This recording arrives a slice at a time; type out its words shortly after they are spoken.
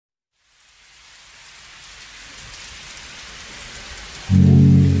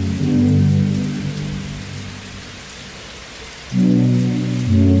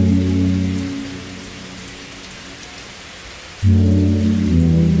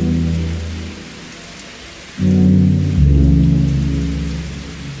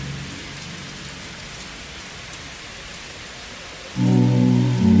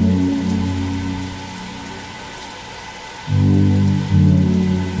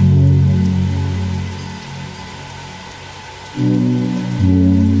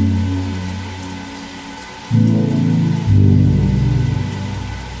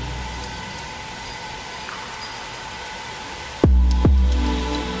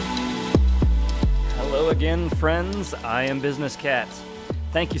again, friends. I am Business Cat.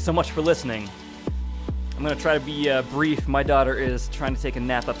 Thank you so much for listening. I'm going to try to be brief. My daughter is trying to take a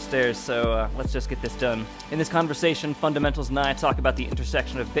nap upstairs, so let's just get this done. In this conversation, Fundamentals and I talk about the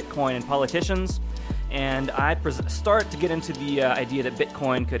intersection of Bitcoin and politicians, and I start to get into the idea that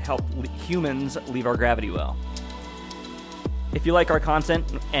Bitcoin could help humans leave our gravity well. If you like our content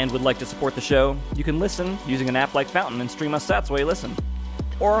and would like to support the show, you can listen using an app like Fountain and stream us sats while you listen.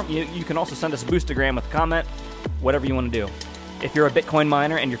 Or you can also send us a boostagram with a comment, whatever you want to do. If you're a Bitcoin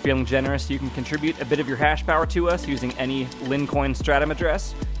miner and you're feeling generous, you can contribute a bit of your hash power to us using any Lincoin Stratum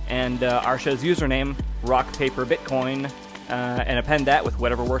address, and our show's username, RockPaperBitcoin, and append that with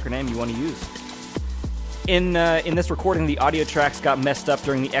whatever worker name you want to use. In this recording, the audio tracks got messed up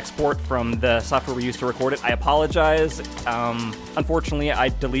during the export from the software we used to record it. I apologize. Unfortunately, I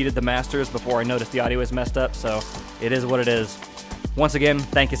deleted the masters before I noticed the audio was messed up, so it is what it is. Once again,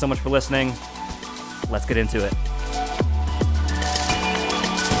 thank you so much for listening. Let's get into it.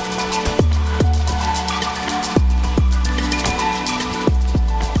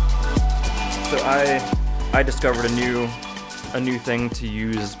 So I discovered a new thing to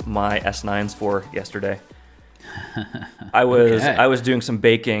use my S9s for yesterday. I was doing some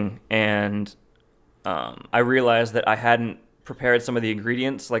baking, and I realized that I hadn't prepared some of the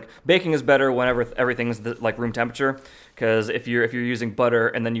ingredients. Like, baking is better whenever everything's like room temperature, because if you're using butter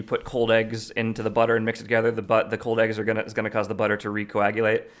and then you put cold eggs into the butter and mix it together, the cold eggs is gonna cause the butter to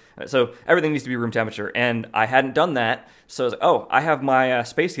recoagulate. So everything needs to be room temperature, and I hadn't done that. So I was like, oh, I have my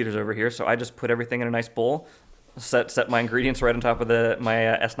space heaters over here, so I just put everything in a nice bowl, set my ingredients right on top of my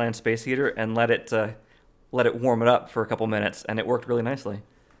S9 space heater, and let it warm it up for a couple minutes, and it worked really nicely.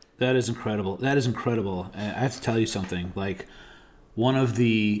 That is incredible. I have to tell you something. Like, one of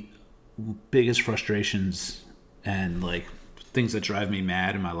the biggest frustrations and like things that drive me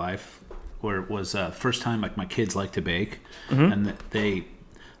mad in my life was first time like my kids like to bake, and they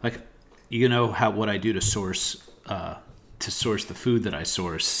like, you know what I do to source the food that I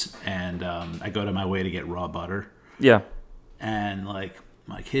source, and I go to my way to get raw butter. Yeah. And like,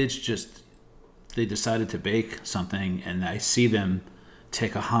 my kids they decided to bake something, and I see them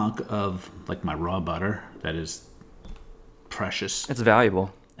take a hunk of like my raw butter that is precious. It's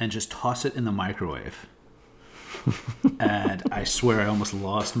valuable. And just toss it in the microwave. And I swear I almost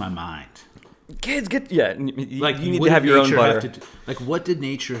lost my mind. Kids like, you need to have your own butter. What did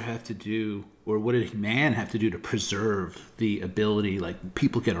nature have to do, or what did man have to do to preserve the ability? Like,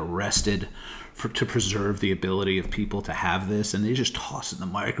 people get arrested to preserve the ability of people to have this, and they just toss it in the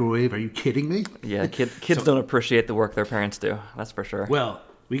microwave. Are you kidding me? Yeah, kids don't appreciate the work their parents do. That's for sure. Well,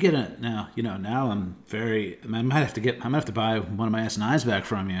 we get now I'm I might have to buy one of my S9s back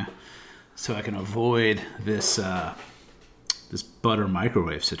from you, so I can avoid this butter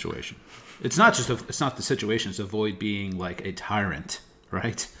microwave situation. It's not the situation. It's avoid being like a tyrant,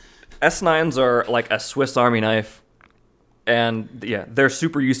 right? S9s are like a Swiss Army knife, and yeah, they're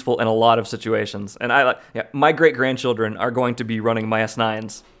super useful in a lot of situations. And my great grandchildren are going to be running my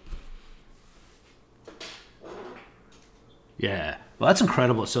S9s. Yeah, well, that's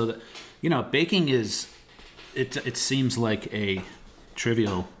incredible. So baking it seems like a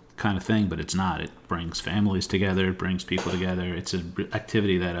trivial kind of thing, but it's not. It brings families together. It brings people together. It's an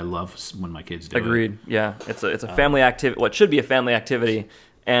activity that I love when my kids do. Agreed. Yeah, it's a family activity. Well, it should be a family activity,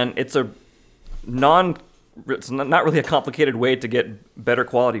 and it's not really a complicated way to get better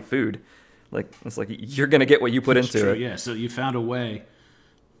quality food. Like, it's like you're gonna get what you put into it. Yeah. So you've found a way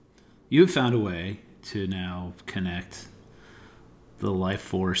to now connect the life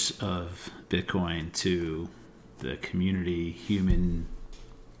force of Bitcoin to the community human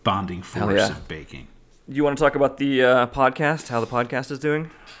bonding force of baking. You want to talk about the podcast, how the podcast is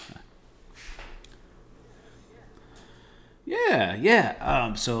doing?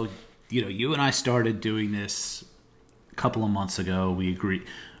 Yeah. So, you and I started doing this a couple of months ago. I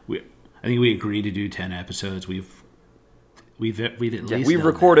think we agreed to do 10 episodes. We've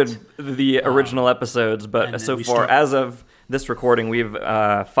recorded the original episodes, but so far, as of this recording, we've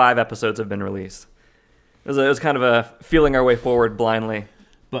 5 episodes have been released. It was kind of a feeling our way forward blindly.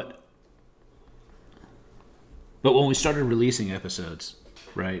 But when we started releasing episodes,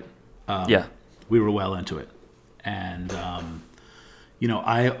 right? We were well into it, and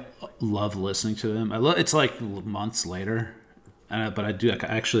I love listening to them. It's like months later, but I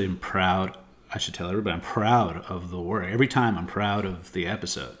actually am proud. I should tell everybody I'm proud of the work. Every time I'm proud of the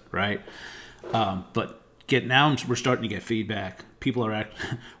episode, right? But now we're starting to get feedback. People are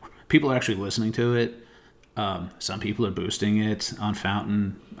actually listening to it. Some people are boosting it on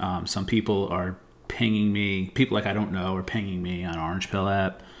Fountain. Some people are pinging me. People like I don't know are pinging me on Orange Pill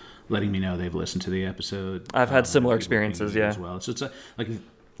app. letting me know they've listened to the episode. I've had similar experiences, yeah. As well. So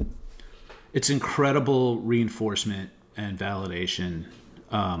it's incredible reinforcement and validation.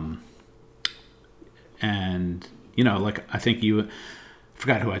 And I think I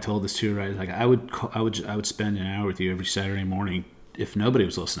forgot who I told this to, right? Like I would spend an hour with you every Saturday morning. If nobody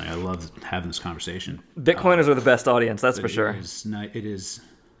was listening, I love having this conversation. Bitcoiners are the best audience, that's for sure. It is.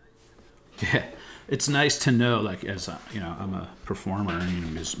 Yeah, it's nice to know. Like, as I'm a performer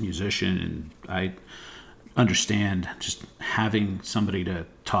and musician, and I understand just having somebody to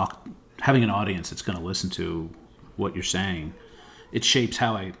talk, having an audience that's going to listen to what you're saying.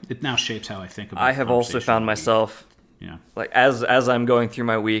 It now shapes how I think about. I have also found myself. Yeah. Like as I'm going through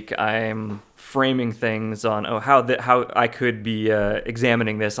my week, I'm framing things on how I could be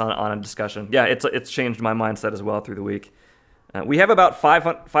examining this on a discussion. Yeah, it's changed my mindset as well through the week. We have about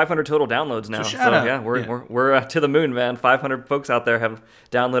 500 total downloads now. So shout out. Yeah, we're to the moon, man. 500 folks out there have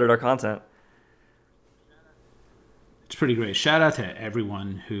downloaded our content. It's pretty great. Shout out to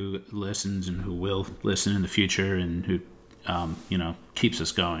everyone who listens and who will listen in the future and who keeps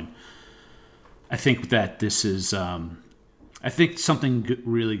us going. I think that this is. I think something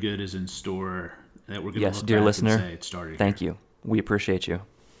really good is in store that we're going to look dear back listener, and say it started. Thank you. We appreciate you.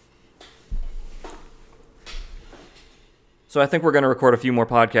 So I think we're going to record a few more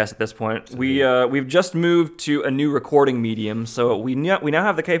podcasts at this point. We've just moved to a new recording medium, so we now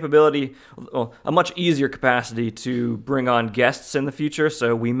have the capability, a much easier capacity to bring on guests in the future.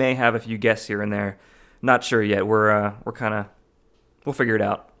 So we may have a few guests here and there. Not sure yet. We'll figure it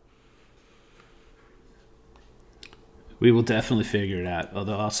out. We will definitely figure it out.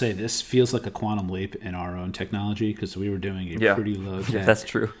 Although I'll say this feels like a quantum leap in our own technology because we were doing a pretty low tech. Yeah, that's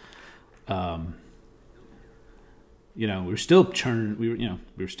true. We're still churning. We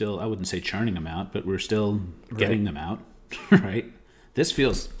were still. I wouldn't say churning them out, but we're still getting them out. Right. This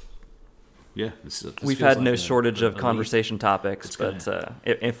feels. Yeah. We've had no shortage of conversation topics, but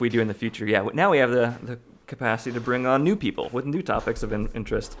if we do in the future, now we have the capacity to bring on new people with new topics of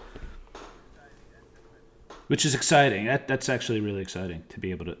interest. Which is exciting. That's actually really exciting to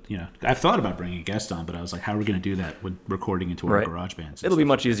be able to, I've thought about bringing a guest on, but I was like, how are we going to do that with recording into our garage bands? It'll be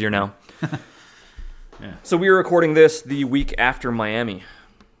much easier now. Yeah. So we were recording this the week after Miami.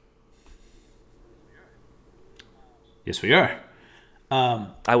 Yes, we are.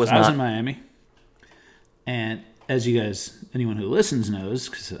 I was in Miami. And as you guys, anyone who listens knows,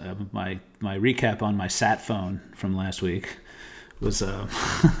 because my recap on my sat phone from last week was...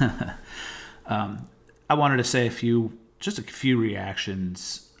 I wanted to say a few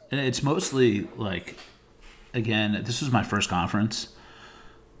reactions. It's mostly like, again, this was my first conference.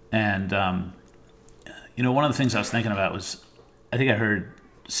 And, one of the things I was thinking about was, I think I heard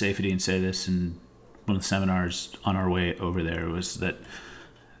Safety say this in one of the seminars on our way over there, was that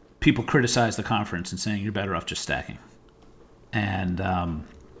people criticize the conference and saying you're better off just stacking. And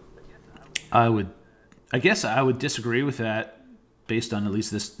I guess I would disagree with that. Based on at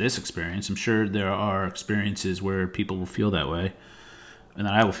least this experience. I'm sure there are experiences where people will feel that way, and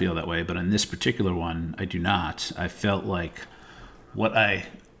that I will feel that way. But in this particular one, I do not. I felt like what I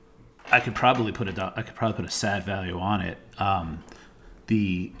could probably put a sad value on it.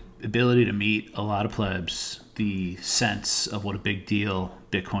 The ability to meet a lot of plebs, the sense of what a big deal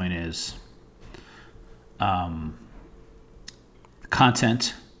Bitcoin is,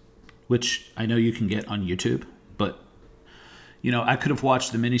 content, which I know you can get on YouTube, but I could have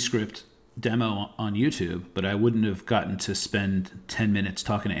watched the Miniscript demo on YouTube, but I wouldn't have gotten to spend 10 minutes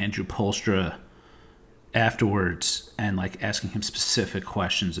talking to Andrew Polstra afterwards and asking him specific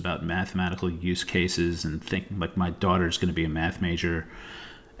questions about mathematical use cases and thinking my daughter's going to be a math major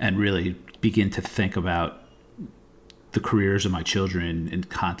and really begin to think about the careers of my children in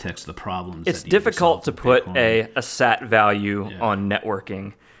context of the problems. It's difficult to put a SAT value on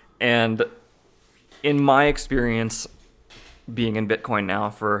networking. And in my experience, being in Bitcoin now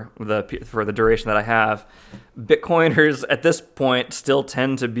for the duration that I have, Bitcoiners at this point still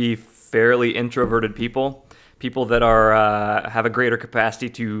tend to be fairly introverted people that are have a greater capacity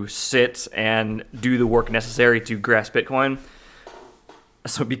to sit and do the work necessary to grasp Bitcoin.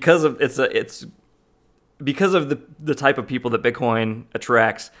 So because of the type of people that Bitcoin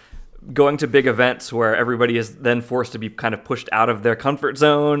attracts, going to big events where everybody is then forced to be kind of pushed out of their comfort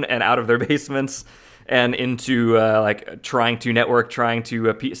zone and out of their basements and into trying to network, trying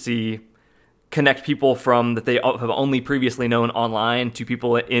to connect people from that they have only previously known online to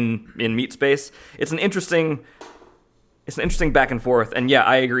people in meet space. It's an interesting back and forth. And yeah,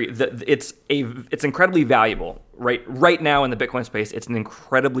 I agree that it's incredibly valuable right now in the Bitcoin space, it's an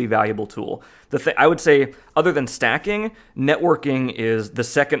incredibly valuable tool. I would say, other than stacking, networking is the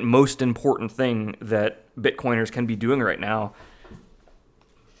second most important thing that Bitcoiners can be doing right now.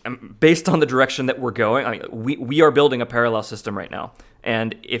 Based on the direction that we're going, I mean, we are building a parallel system right now.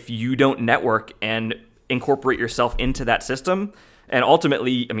 And if you don't network and incorporate yourself into that system, and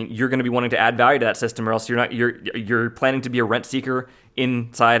ultimately, I mean, you're going to be wanting to add value to that system, or else you're planning to be a rent seeker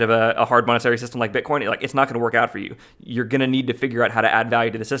inside of a hard monetary system like Bitcoin. Like, it's not going to work out for you. You're going to need to figure out how to add value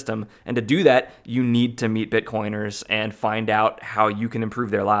to the system, and to do that, you need to meet Bitcoiners and find out how you can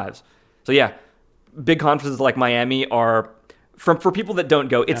improve their lives. So yeah, big conferences like Miami are, for people that don't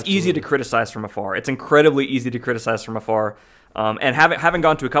go, it's Absolutely. easy to criticize from afar. It's incredibly easy to criticize from afar. And having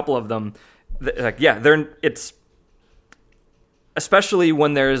gone to a couple of them, it's especially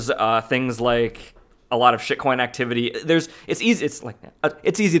when there's things like a lot of shitcoin activity. It's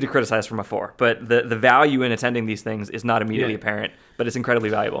easy to criticize from afar, but the value in attending these things is not immediately apparent, but it's incredibly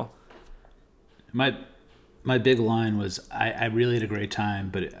valuable. My big line was, I really had a great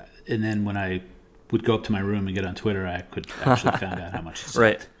time, and then when I would go up to my room and get on Twitter, I could actually find out how much it sucked.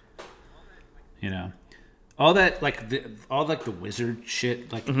 Right. You know, all that the wizard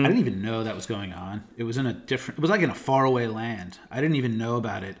shit. Like, I didn't even know that was going on. It was it was like in a faraway land. I didn't even know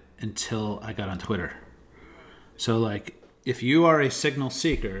about it until I got on Twitter. So, like, if you are a signal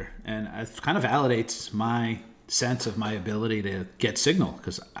seeker, and it kind of validates my sense of my ability to get signal,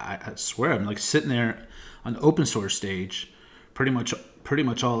 because I swear I'm like sitting there on the open source stage pretty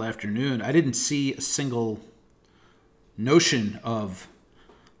much all afternoon. I didn't see a single notion of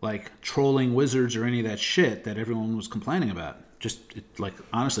like trolling wizards or any of that shit that everyone was complaining about.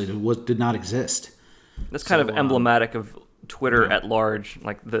 Honestly, did not exist. That's kind of emblematic of Twitter at large.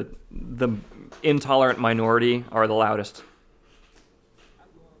 Like, the intolerant minority are the loudest.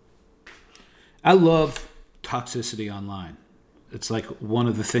 I love toxicity online. It's like one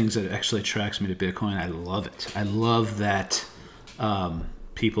of the things that actually attracts me to Bitcoin. I love it. I love that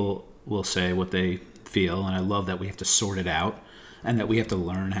people will say what they feel, and I love that we have to sort it out and that we have to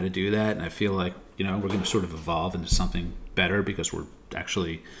learn how to do that. And I feel like, we're going to sort of evolve into something better because we're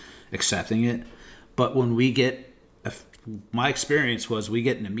actually accepting it. But when we get, my experience was, we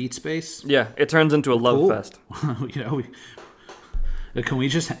get in a meat space. Yeah, it turns into a love fest. Can we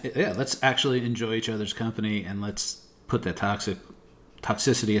just, let's actually enjoy each other's company, and let's put that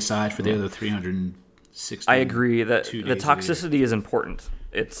toxicity aside for the other 360. I agree that the toxicity is important.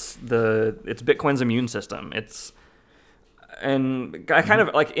 It's Bitcoin's immune system. And I kind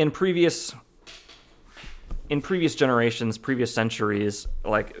of, like, in previous generations, previous centuries,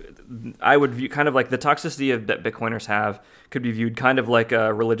 like, I would view kind of like the toxicity that Bitcoiners have could be viewed kind of like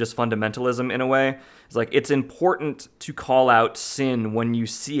a religious fundamentalism in a way. It's like, it's important to call out sin when you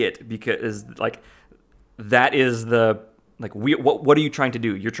see it, because, like, that is what are you trying to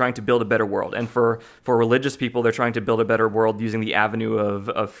do? You're trying to build a better world. And for religious people, they're trying to build a better world using the avenue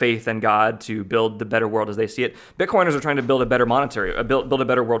of faith and God to build the better world as they see it. Bitcoiners are trying to build a better build a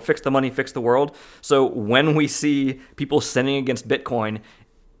better world, fix the money, fix the world. So when we see people sinning against Bitcoin,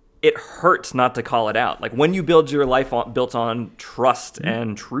 it hurts not to call it out. Like, when you build your life built on trust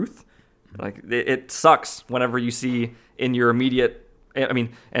and truth, like, it sucks whenever you see in your immediate,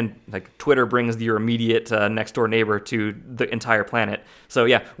 and like, Twitter brings your immediate next door neighbor to the entire planet. So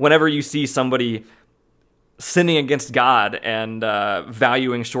yeah, whenever you see somebody sinning against God and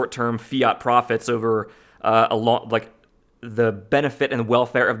valuing short-term fiat profits over the benefit and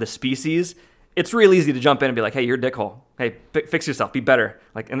welfare of the species, it's real easy to jump in and be like, "Hey, you're a dickhole. Hey, fix yourself. Be better."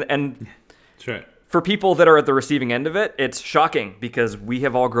 Like, and that's right. For people that are at the receiving end of it, it's shocking, because we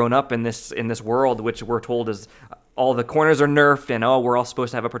have all grown up in this world which we're told is all the corners are nerfed, and we're all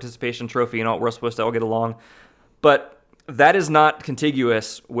supposed to have a participation trophy, and we're supposed to all get along. But that is not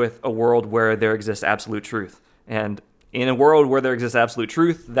contiguous with a world where there exists absolute truth. And in a world where there exists absolute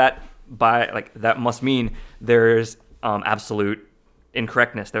truth, that must mean there's absolute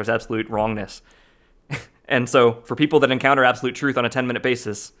incorrectness, there's absolute wrongness. And so for people that encounter absolute truth on a 10-minute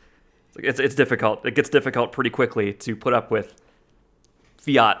basis, it's difficult. It gets difficult pretty quickly to put up with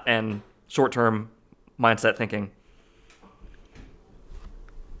fiat and short-term mindset thinking.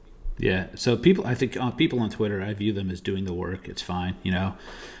 Yeah, so I think people on Twitter, I view them as doing the work. It's fine,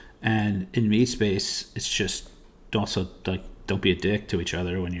 And in meat space, it's just also, like, don't be a dick to each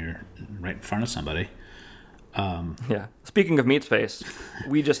other when you're right in front of somebody. Yeah. Speaking of meat space,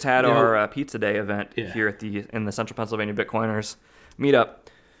 we just had our Pizza Day event here in the Central Pennsylvania Bitcoiners meetup.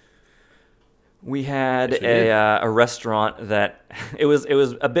 We had a restaurant that it was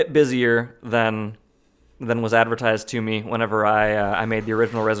a bit busier than than was advertised to me whenever I made the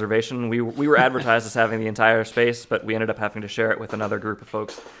original reservation. We were advertised as having the entire space, but we ended up having to share it with another group of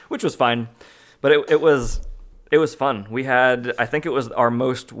folks, which was fine. But it was fun. We had, I think it was our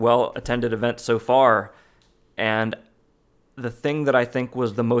most well-attended event so far, and the thing that I think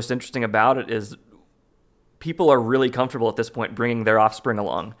was the most interesting about it is people are really comfortable at this point bringing their offspring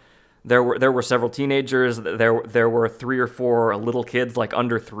along. There were several teenagers. There were 3 or 4 little kids, like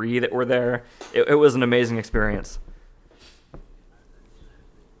under 3, that were there. It was an amazing experience.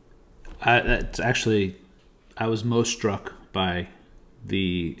 I was most struck by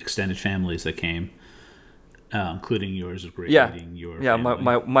the extended families that came, including yours. Of great meeting your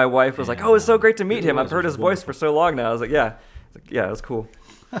family. My wife was like, "Oh, it's so great to meet him. I've heard his voice for so long now." I was like, "Yeah, it was cool."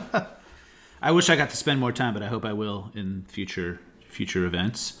 I wish I got to spend more time, but I hope I will in future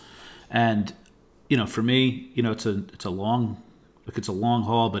events. And for me, it's a long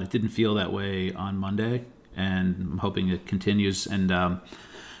haul, but it didn't feel that way on Monday, and I'm hoping it continues. And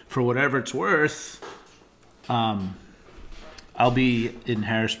for whatever it's worth, I'll be in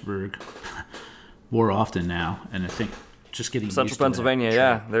Harrisburg more often now, and I think just getting Central used to Pennsylvania.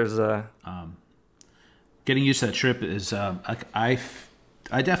 that trip, There's getting used to that trip is I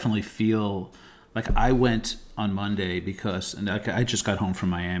definitely feel like I went on Monday because I just got home from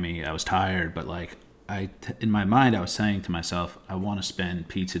Miami. I was tired, but in my mind I was saying to myself, I want to spend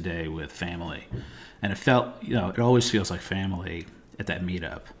pizza day with family, and it felt it always feels like family at that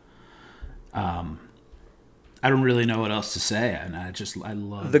meetup. I don't really know what else to say, and I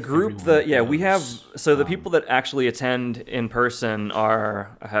love the group. We have the people that actually attend in person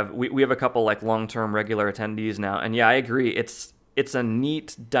we have a couple long-term regular attendees now, and I agree. It's a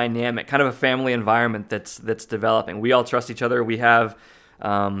neat dynamic, kind of a family environment that's developing. We all trust each other. We have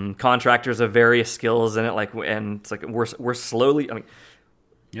contractors of various skills in it, and it's we're slowly.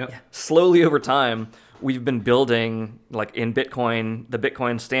 Slowly over time, we've been building in Bitcoin, the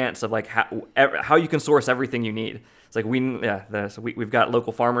Bitcoin stance of how you can source everything you need. It's we've got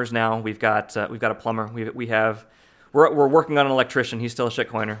local farmers now. We've got a plumber. We're working on an electrician. He's still a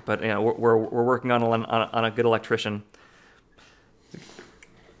shitcoiner, but we're working on a good electrician.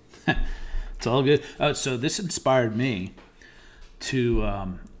 It's all good. So this inspired me to.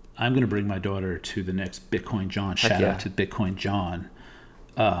 I'm going to bring my daughter to the next Bitcoin John. Shout out to Bitcoin John.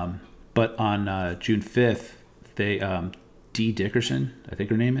 But on June 5th, they Dee Dickerson, I think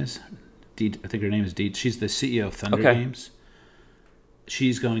her name is Dee. She's the CEO of Thunder Games.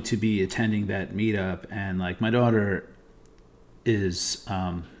 She's going to be attending that meetup, and my daughter is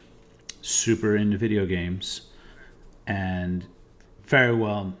super into video games, and very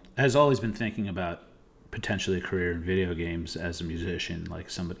well has always been thinking about potentially a career in video games as a musician.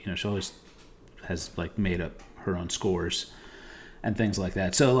 Somebody, she always has made up her own scores and things like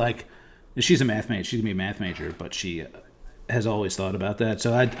that. So she's a math major. She's gonna be a math major, but she has always thought about that.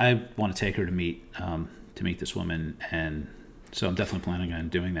 So I want to take her to meet this woman, and so I'm definitely planning on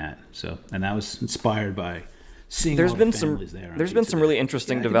doing that. So, and that was inspired by seeing all the families there. There's been some really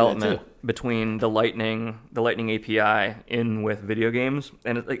interesting development between the Lightning API in with video games,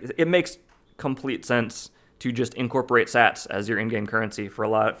 and it makes complete sense to just incorporate Sats as your in-game currency for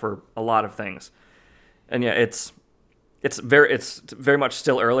a lot of things. And it's very much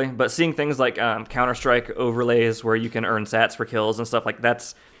still early, but seeing things like Counter-Strike overlays where you can earn Sats for kills and stuff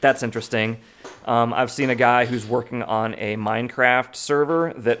that's interesting. I've seen a guy who's working on a Minecraft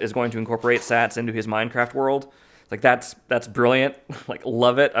server that is going to incorporate Sats into his Minecraft world. That's brilliant.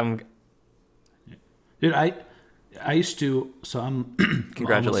 Love it. Dude, I used to. So I'm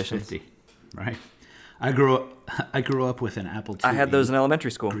congratulations. 50, right? I grew up with an Apple TV. I had those in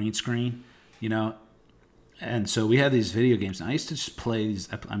elementary school. Green screen, And so we had these video games, and I used to just play these.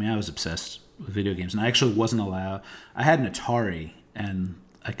 I was obsessed with video games, and I actually wasn't allowed. I had an Atari, and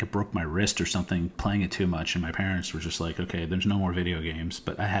I broke my wrist or something playing it too much, and my parents were just like, okay, there's no more video games.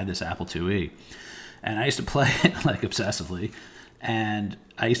 But I had this Apple IIe, and I used to play it obsessively, and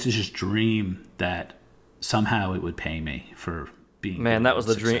I used to just dream that somehow it would pay me for being. Man, that was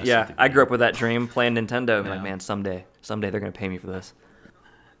the dream. Yeah, I grew up with that dream playing Nintendo. Yeah. Man, someday they're gonna pay me for this.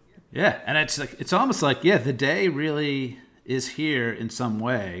 Yeah, and it's almost the day really is here in some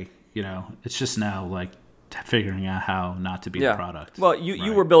way. It's just now figuring out how not to be the product. Well,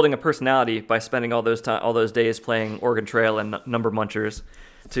 you were building a personality by spending all those days playing Oregon Trail and Number Munchers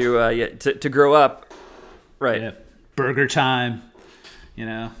to grow up, right? Yeah, burger time,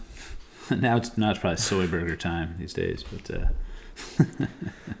 Now it's probably soy burger time these days, but.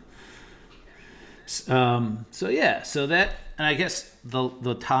 So that, and I guess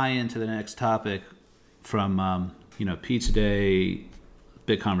the tie into the next topic from Pizza Day,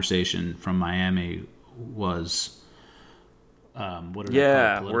 big conversation from Miami was what are they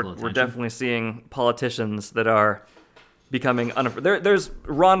Yeah, called? we're Political definitely seeing politicians that are becoming there's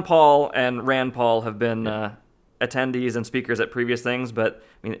Ron Paul and Rand Paul have been attendees and speakers at previous things, but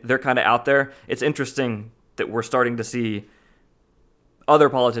I mean they're kind of out there. It's interesting that we're starting to see other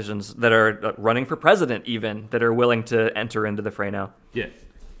politicians that are running for president even that are willing to enter into the fray now. Yeah.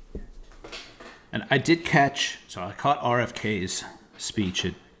 And I did catch, so I caught RFK's speech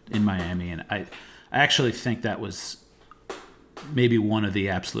in Miami, and I actually think that was maybe one of the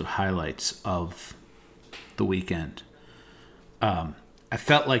absolute highlights of the weekend. I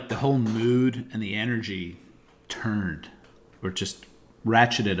felt like the whole mood and the energy turned, or just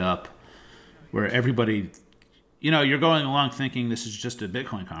ratcheted up, where everybody, you're going along thinking this is just a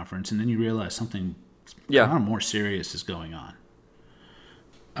Bitcoin conference, and then you realize something kind of more serious is going on.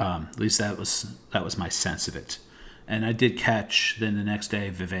 At least that was my sense of it. And I did catch then the next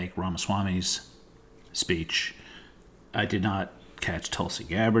day Vivek Ramaswamy's speech. I did not catch Tulsi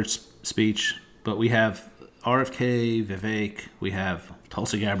Gabbard's speech, but we have RFK, Vivek, we have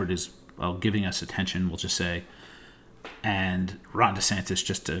Tulsi Gabbard is giving us attention, we'll just say, and Ron DeSantis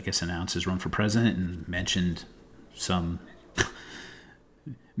just, I guess, announced his run for president and mentioned some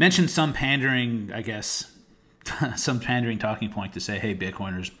pandering, I guess, some pandering talking point to say, hey,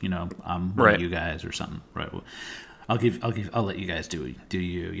 Bitcoiners, I'm one of you guys or something, right? I'll let you guys do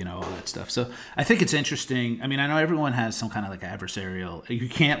you, all that stuff. So I think it's interesting. I mean, I know everyone has some kind of like adversarial. You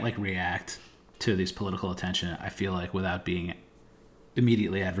can't like react to these political attention, I feel like, without being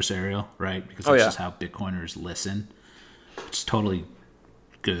immediately adversarial, right? Because that's just how Bitcoiners listen. It's totally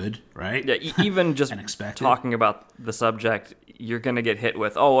good, right? Yeah, even just talking about the subject, you're gonna get hit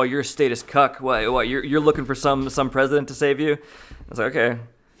with, oh, well, you're a status cuck. What? You're looking for some president to save you? It's like, okay.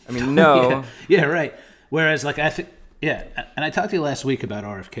 I mean, no. yeah, right. Whereas, like, I think, and I talked to you last week about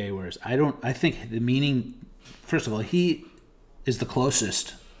RFK. Whereas I think the meaning. First of all, he is the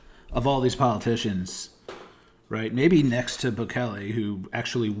closest of all these politicians, right? Maybe next to Bukele, who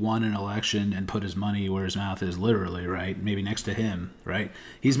actually won an election and put his money where his mouth is, literally, right? Maybe next to him, right?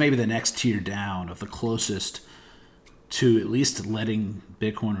 He's maybe the next tier down of the closest to at least letting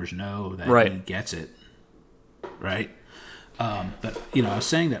Bitcoiners know that he gets it, right? But, I was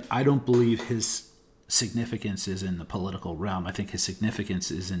saying that I don't believe his significance is in the political realm. I think his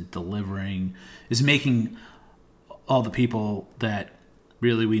significance is in making all the people that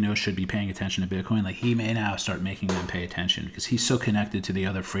really we know should be paying attention to Bitcoin, like he may now start making them pay attention because he's so connected to the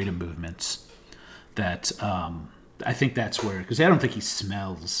other freedom movements that I think that's where, because I don't think he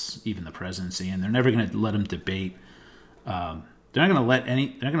smells even the presidency, and they're never going to let him debate. They're not going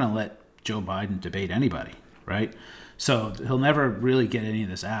to let Joe Biden debate anybody, right? So he'll never really get any of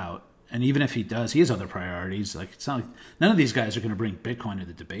this out. And even if he does, he has other priorities. Like, it's not like none of these guys are going to bring Bitcoin to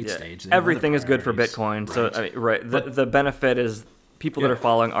the debate stage. Everything is good for Bitcoin. Right. So I mean, the benefit is people that are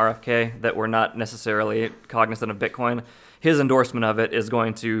following RFK that were not necessarily cognizant of Bitcoin. His endorsement of it is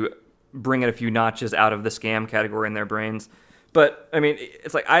going to bring it a few notches out of the scam category in their brains. But I mean,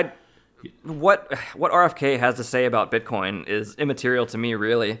 it's like what RFK has to say about Bitcoin is immaterial to me,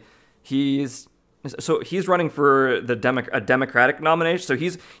 really. He's running for a Democratic nomination. So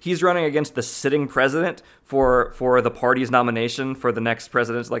he's running against the sitting president for the party's nomination for the next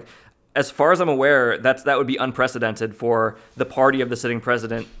president. Like, as far as I'm aware, that would be unprecedented for the party of the sitting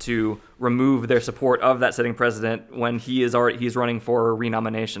president to remove their support of that sitting president when he's running for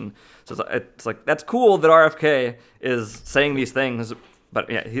renomination. So it's like that's cool that RFK is saying these things, but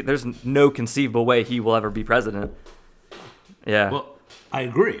there's no conceivable way he will ever be president. Yeah. Well, I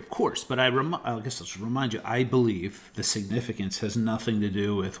agree, of course, but I guess I'll just remind you, I believe the significance has nothing to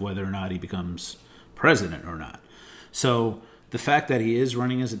do with whether or not he becomes president or not. So the fact that he is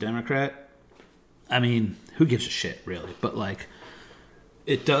running as a Democrat, I mean, who gives a shit, really? But, like,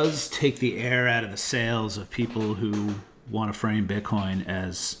 it does take the air out of the sails of people who want to frame Bitcoin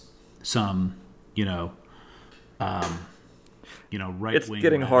as some, right-wing. It's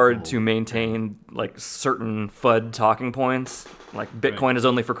getting hard to maintain like certain FUD talking points. Like Bitcoin is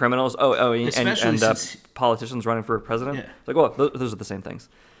only for criminals. And politicians running for president. Yeah. It's like, well, those are the same things.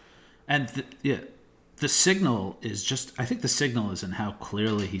 And the signal is just. I think the signal is in how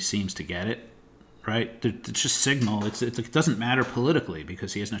clearly he seems to get it. Right? It's just signal. It doesn't matter politically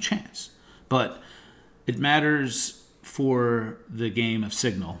because he has no chance, but it matters for the game of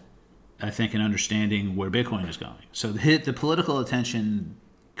signal. I think, in understanding where Bitcoin is going. So the political attention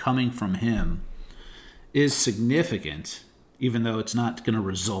coming from him is significant, even though it's not going to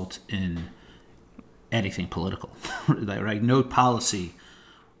result in anything political. Right? No policy,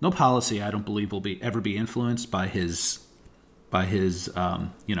 I don't believe will ever be influenced by his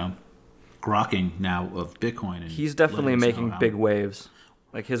grokking now of Bitcoin. And he's definitely making big waves.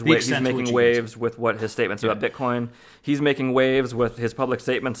 Like he's making waves with what his statements about Bitcoin. He's making waves with his public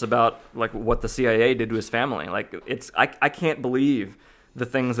statements about like what the CIA did to his family. Like I can't believe the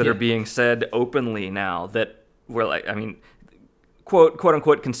things that are being said openly now that were like, I mean, quote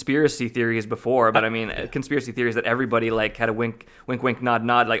unquote conspiracy theories before, but I mean conspiracy theories that everybody like had a wink,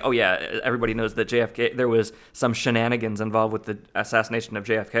 nod, like, oh yeah, everybody knows that JFK, there was some shenanigans involved with the assassination of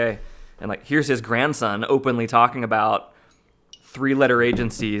JFK, and like here's his grandson openly talking about 3-letter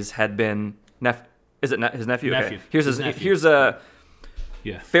agencies had been is it his nephew? Okay. Here's a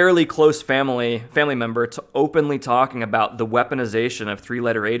fairly close family member openly talking about the weaponization of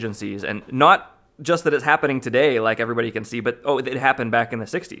 3-letter agencies, and not just that it's happening today, like everybody can see, but it happened back in the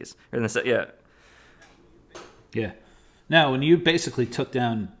 60s. Yeah. Now, when you basically took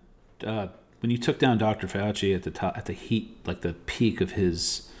down Dr. Fauci at the heat, like the peak of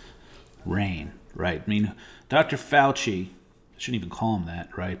his reign, right? I mean, Dr. Fauci, I shouldn't even call him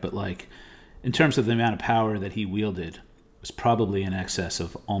that, right? But like, in terms of the amount of power that he wielded, was probably in excess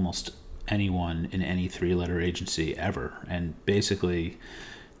of almost anyone in any 3-letter agency ever. And basically,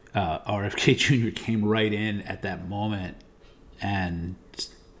 RFK Jr. came right in at that moment and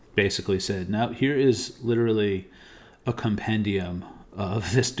basically said, "Now here is literally a compendium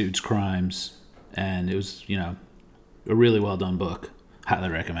of this dude's crimes," and it was, a really well done book. Highly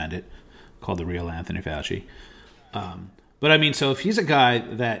recommend it. Called The Real Anthony Fauci. But I mean, so if he's a guy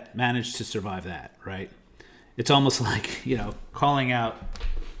that managed to survive that, right? It's almost like calling out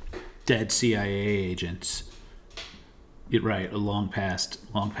dead CIA agents. Right, long past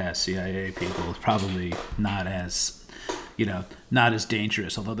CIA people is probably not as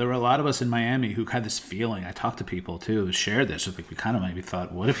dangerous. Although there were a lot of us in Miami who had this feeling. I talked to people too who shared this. So we kind of maybe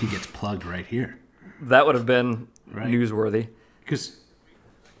thought, what if he gets plugged right here? That would have been newsworthy. Because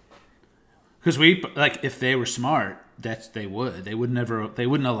we, like, if they were smart, they wouldn't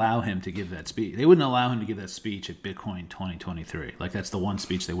allow him to give that speech. They wouldn't allow him to give that speech at Bitcoin 2023. Like, that's the one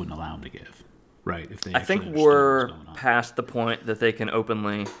speech they wouldn't allow him to give. Right. If they, I think we're past the point that they can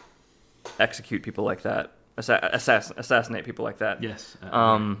openly execute people like that, assassinate people like that. Yes.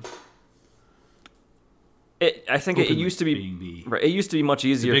 I think it used to be right. It used to be much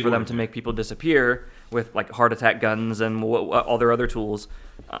easier for them to make people disappear with like heart attack guns and all their other tools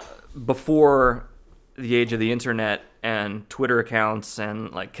before the age of the internet and Twitter accounts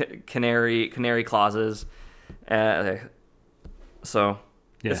and like canary clauses. So.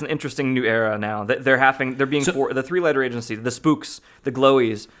 Yeah. It's an interesting new era now. The 3-letter agency, the spooks, the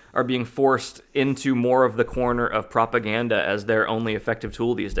glowies, are being forced into more of the corner of propaganda as their only effective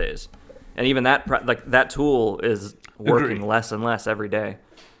tool these days. And even that tool is working less and less every day.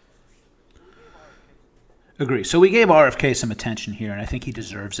 Agree. So we gave RFK some attention here, and I think he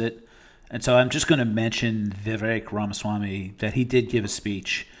deserves it. And so I'm just going to mention Vivek Ramaswamy, that he did give a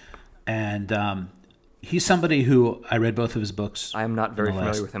speech, and he's somebody who I read both of his books. I am not very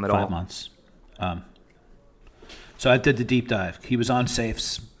familiar with him at all. 5 months. So I did the deep dive. He was on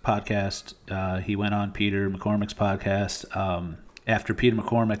Safe's podcast. He went on Peter McCormick's podcast. After Peter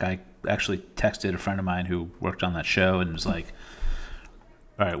McCormick, I actually texted a friend of mine who worked on that show and was like,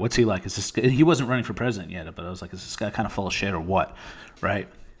 all right, what's he like? He wasn't running for president yet, but I was like, is this guy kind of full of shit or what? Right?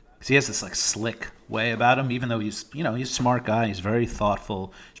 Because he has this like slick way about him, even though he's a smart guy. He's very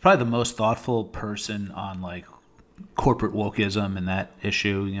thoughtful. He's probably the most thoughtful person on like corporate wokeism and that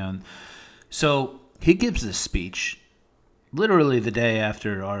issue. So he gives this speech literally the day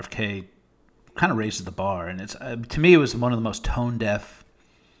after RFK kind of raises the bar, and it's to me it was one of the most tone deaf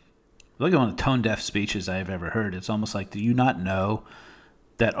speeches I've ever heard. It's almost like, do you not know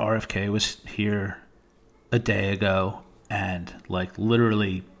that RFK was here a day ago and like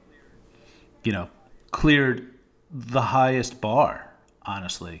literally, cleared the highest bar,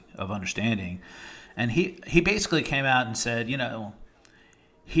 honestly, of understanding. And he basically came out and said,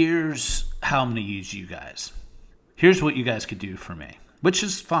 here's how I'm going to use you guys. Here's what you guys could do for me, which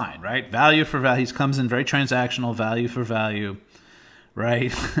is fine, right? Value for value. He comes in very transactional, value for value,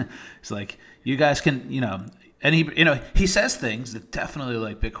 right? It's like, you guys can, and he says things that definitely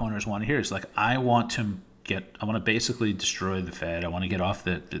like Bitcoiners want to hear. It's like, I want to basically destroy the Fed. I want to get off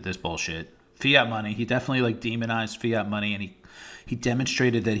this bullshit. Fiat money. He definitely like demonized fiat money, and he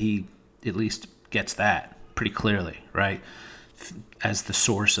demonstrated that he at least gets that pretty clearly, right? As the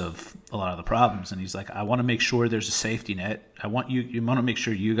source of a lot of the problems. And he's like, I want to make sure there's a safety net. You want to make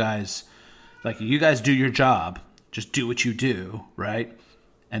sure you guys do your job. Just do what you do, right?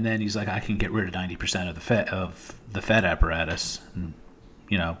 And then he's like, I can get rid of 90% of the Fed apparatus. And,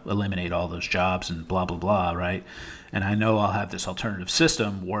 eliminate all those jobs and blah, blah, blah, right? And I know I'll have this alternative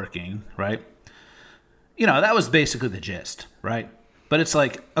system working, right? That was basically the gist, right? But it's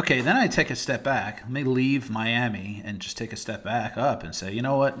like, okay, then I take a step back. Let me leave Miami and just take a step back up and say, you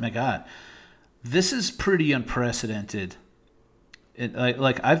know what, my God, this is pretty unprecedented. I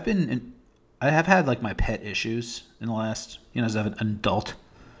have had like my pet issues in the last, as an adult,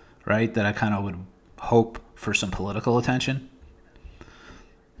 right? That I kind of would hope for some political attention.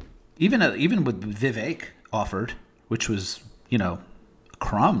 Even with Vivek offered, which was, a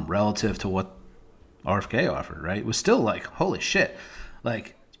crumb relative to what RFK offered, right? It was still like, holy shit,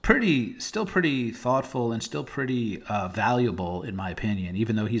 like still pretty thoughtful and still pretty valuable in my opinion,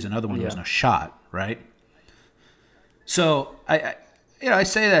 even though he's another one who wasn't a shot, right? So I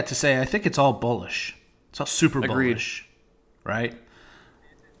say that to say I think it's all bullish. It's all super bullish, right?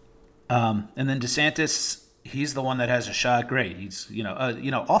 And then DeSantis, he's the one that has a shot. Great. He's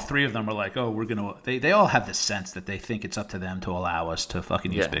all three of them are like, oh, we're gonna. They all have this sense that they think it's up to them to allow us to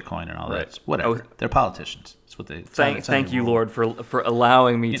fucking use Bitcoin and all that. Whatever. They're politicians. That's what they. Thank you, Lord, for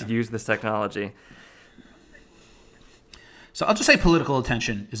allowing me to use this technology. So I'll just say political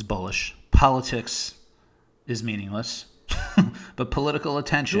attention is bullish. Politics is meaningless. But political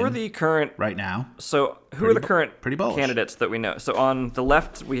attention. Who are the current right now? So who are the current candidates that we know? So on the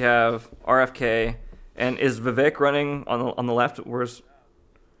left we have RFK, and is Vivek running on the left? Where's?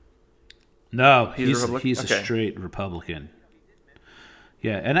 No, he's a straight Republican.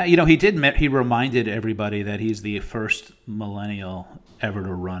 Yeah, and he reminded everybody that he's the first millennial ever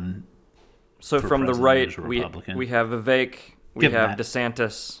to run. So from the right, we have Vivek, we have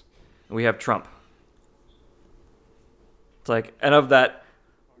DeSantis, and we have Trump. It's like, and of that,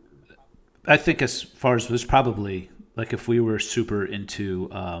 I think as far as there's probably like if we were super into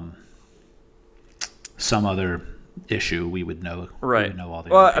some other issue, we would know. Right. We would know all the.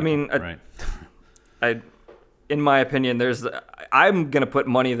 Well, other I mean, right. In my opinion, I'm gonna put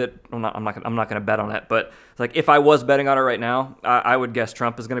money that I'm not gonna bet on it, but like if I was betting on it right now, I would guess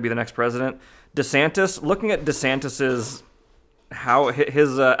Trump is gonna be the next president. DeSantis, looking at DeSantis's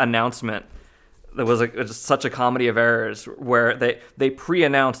his announcement. There was just such a comedy of errors where they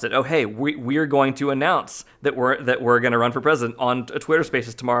pre-announced it. Oh, hey, we're going to announce that we're going to run for president on Twitter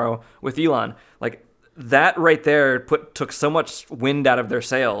Spaces tomorrow with Elon. Like that right there took so much wind out of their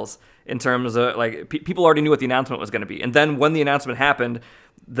sails in terms of like people already knew what the announcement was going to be. And then when the announcement happened,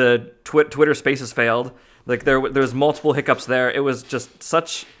 the Twitter Spaces failed. Like there was multiple hiccups there. It was just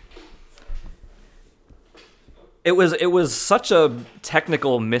such. It was such a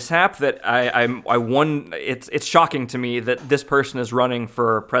technical mishap that I won. It's shocking to me that this person is running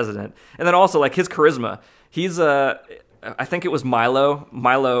for president, and then also like his charisma. He's I think it was Milo.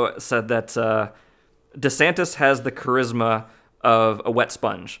 Milo said that DeSantis has the charisma of a wet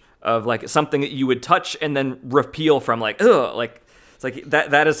sponge, of like something that you would touch and then repeal from. Like ugh, like it's like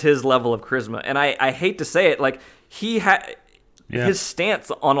that is his level of charisma. And I hate to say it, like he had. Yeah. His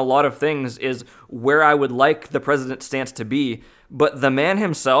stance on a lot of things is where I would like the president's stance to be, but the man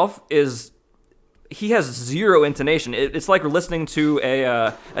himself he has zero intonation. It's like listening to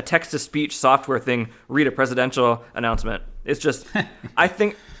a text-to-speech software thing read a presidential announcement. It's just, I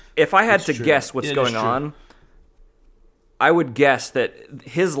think if I had to guess what's going on, I would guess that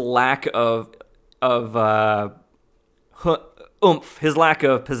his lack of oomph, his lack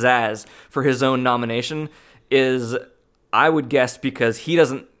of pizzazz for his own nomination is... I would guess because he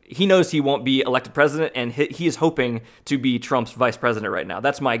knows he won't be elected president, and he is hoping to be Trump's vice president right now.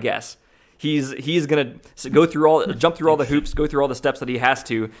 That's my guess. He's going to jump through all the hoops, go through all the steps that he has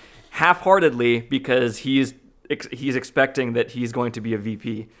to, half-heartedly because he's expecting that he's going to be a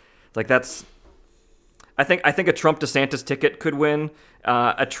VP. Like that's, I think a Trump DeSantis ticket could win.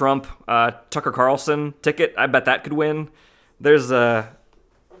 A Trump Tucker Carlson ticket, I bet that could win. There's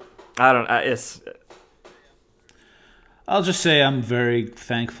I'll just say I'm very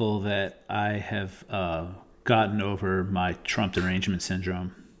thankful that I have gotten over my Trump derangement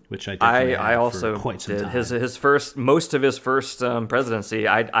syndrome, which I definitely had also for quite some did. time. Most of his first presidency,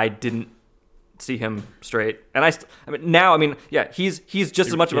 I didn't see him straight, and he's just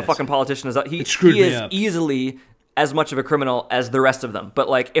as much of a fucking politician as he is easily as much of a criminal as the rest of them. But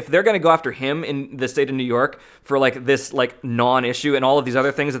like, if they're going to go after him in the state of New York for like this like non-issue and all of these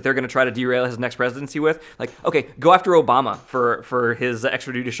other things that they're going to try to derail his next presidency with, like, okay, go after Obama for his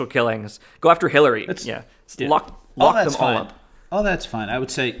extrajudicial killings. Go after Hillary. Lock them all up. Oh, that's fine. I would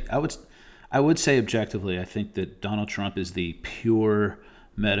say objectively, I think that Donald Trump is the pure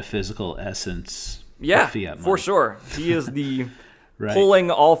metaphysical essence of fiat money. For sure. He is the pulling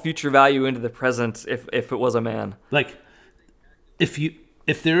all future value into the present if it was a man. Like, if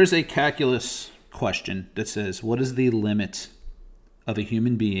if there is a calculus question that says, what is the limit of a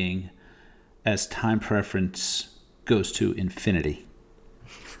human being as time preference goes to infinity?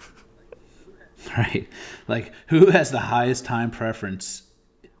 Right? Like, who has the highest time preference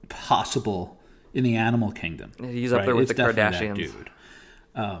possible in the animal kingdom? He's up there with the Kardashians. Dude.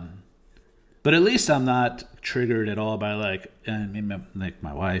 But at least I'm not triggered at all by like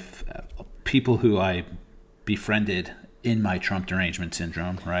my wife, people who I befriended in my Trump derangement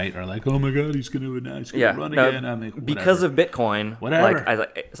syndrome, right? Are like, oh my God, he's gonna run again. I'm like, because of Bitcoin, whatever.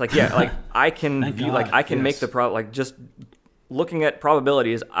 It's like yeah, like I can make the just looking at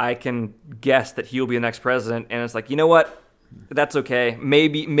probabilities, I can guess that he'll be the next president, and it's like, you know what? That's okay.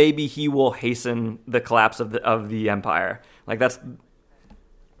 Maybe he will hasten the collapse of the empire. Like that's.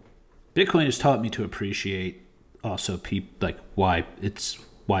 Bitcoin has taught me to appreciate also why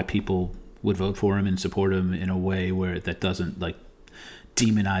people would vote for him and support him in a way where that doesn't like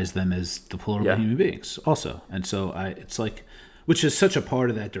demonize them as deplorable human beings also. And so it's like, which is such a part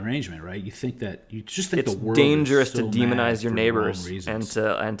of that derangement, right? You think the world dangerous is so to demonize your neighbors and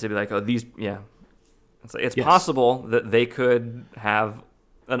to be like, oh, these, yeah. It's possible that they could have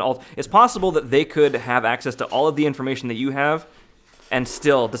it's possible that they could have access to all of the information that you have and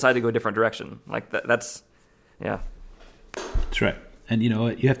still decide to go a different direction. Like that's. That's right. And you know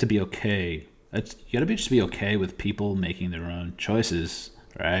what? You have to be okay. You got to just be okay with people making their own choices,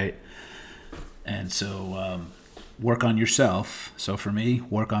 right? And so work on yourself. So for me,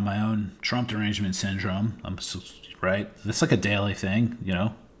 work on my own Trump derangement syndrome. Right? It's like a daily thing,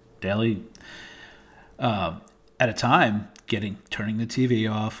 daily at a time. Turning the TV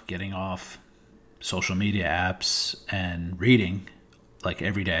off, getting off social media apps, and reading like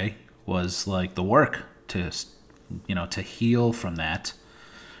every day was like the work to heal from that,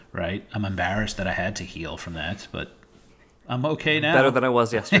 right? I'm embarrassed that I had to heal from that, but I'm okay now. Better than I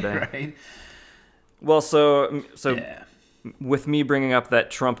was yesterday. Right? Well, so yeah. With me bringing up that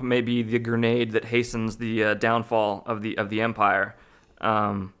Trump may be the grenade that hastens the downfall of the empire,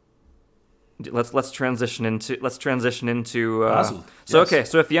 let's transition into. Awesome. So yes. Okay,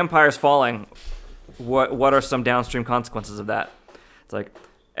 so if the empire is falling, what are some downstream consequences of that? It's like,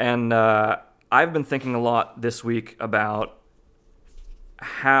 and I've been thinking a lot this week about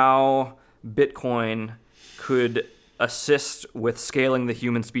how Bitcoin could assist with scaling the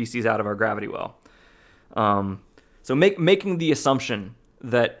human species out of our gravity well. So making the assumption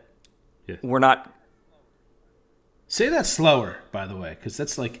that we're not. Say that slower, by the way, because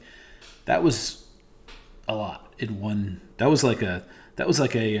that was a lot in one. That was like a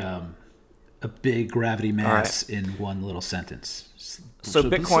big gravity mass in one little sentence. So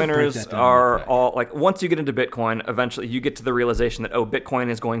Bitcoiners are all like, once you get into Bitcoin, eventually you get to the realization that, Bitcoin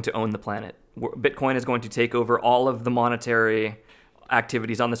is going to own the planet. Bitcoin is going to take over all of the monetary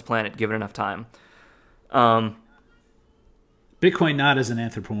activities on this planet, given enough time. Bitcoin not as an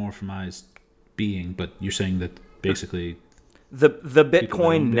anthropomorphized being, but you're saying that basically the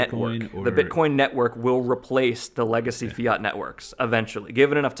Bitcoin network will replace the legacy fiat networks eventually,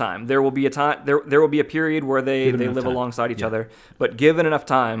 given enough time. There will be a time there will be a period where they live alongside each other, but given enough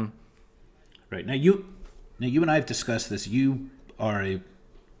time. Right. Now you and I have discussed this. You are a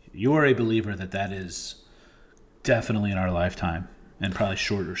believer that is definitely in our lifetime and probably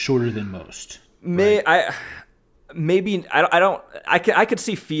shorter than most. I could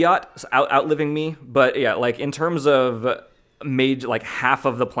see fiat outliving me, but yeah, like in terms of major, like half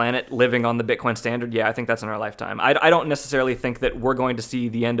of the planet living on the Bitcoin standard, I think that's in our lifetime. I don't necessarily think that we're going to see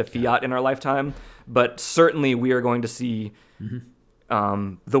the end of fiat in our lifetime, but certainly we are going to see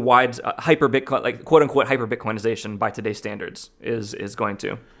the wide hyper Bitcoin, like quote unquote hyper Bitcoinization by today's standards is going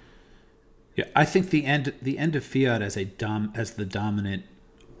to. Yeah, I think the end of fiat as the dominant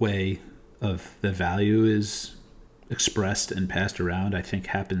way of the value is expressed and passed around, I think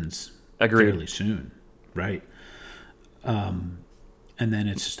happens fairly soon, right? And then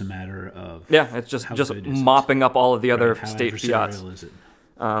it's just a matter of it's just mopping up all of the other state fiats. Is it?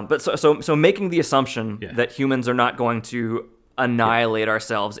 But so making the assumption that humans are not going to annihilate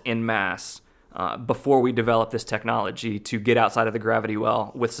ourselves en masse before we develop this technology to get outside of the gravity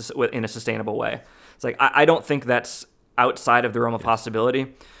well in a sustainable way. It's like I don't think that's outside of the realm of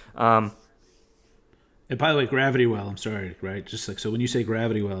possibility. And by the way, gravity well, I'm sorry, right? Just like, so when you say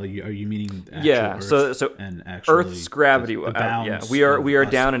gravity well, are you meaning actual Earth so and actually Earth's gravity well? We are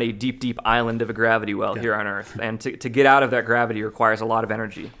down in a deep island of a gravity well here on Earth, and to get out of that gravity requires a lot of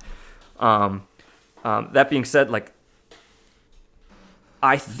energy. That being said, like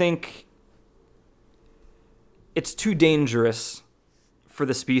I think it's too dangerous for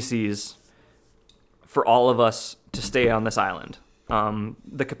the species, for all of us to stay on this island.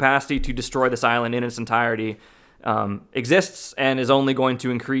 The capacity to destroy this island in its entirety exists and is only going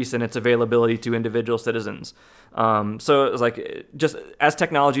to increase in its availability to individual citizens. So it's like, just as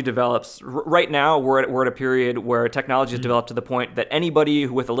technology develops, right now we're at a period where technology has developed to the point that anybody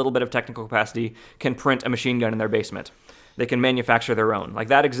with a little bit of technical capacity can print a machine gun in their basement. They can manufacture their own. Like,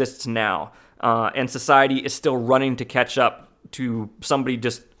 that exists now. And society is still running to catch up to somebody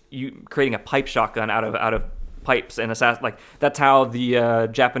just creating a pipe shotgun out of pipes and like, that's how the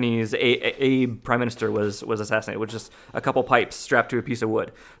Japanese Abe prime minister was assassinated, with just a couple pipes strapped to a piece of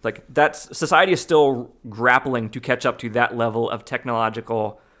wood. Like, that's, society is still grappling to catch up to that level of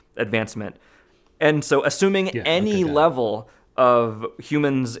technological advancement. And so assuming any level of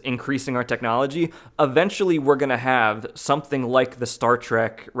humans increasing our technology, eventually we're going to have something like the Star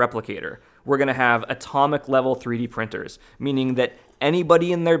Trek replicator. We're going to have atomic level 3D printers, meaning that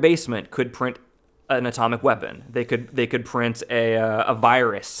anybody in their basement could print an atomic weapon. They could print a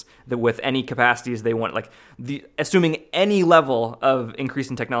virus that with any capacities they want. Like, assuming any level of increase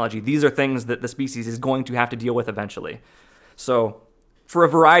in technology, these are things that the species is going to have to deal with eventually. So, for a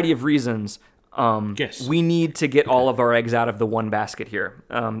variety of reasons, we need to get all of our eggs out of the one basket here.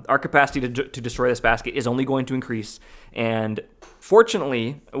 Our capacity to destroy this basket is only going to increase, and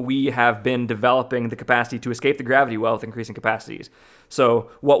fortunately, we have been developing the capacity to escape the gravity well with increasing capacities. So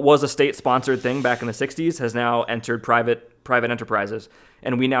what was a state-sponsored thing back in the 60s has now entered private enterprises,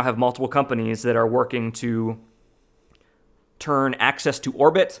 and we now have multiple companies that are working to turn access to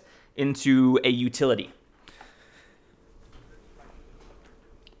orbit into a utility.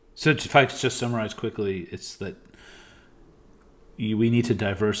 So if I could just summarize quickly, it's that we need to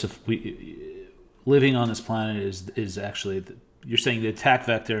diversify. Living on this planet is actually, you're saying the attack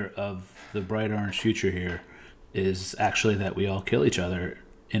vector of the bright orange future here is actually that we all kill each other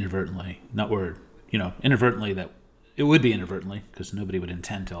inadvertently. Inadvertently, that it would be inadvertently, because nobody would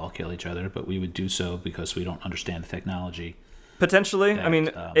intend to all kill each other, but we would do so because we don't understand the technology. Potentially.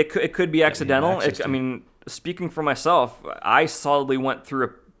 It could be accidental. Speaking for myself, I solidly went through a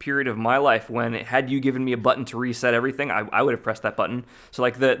period of my life when, had you given me a button to reset everything, I would have pressed that button. So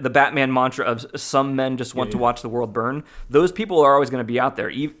like the Batman mantra of some men just want to watch the world burn, those people are always going to be out there.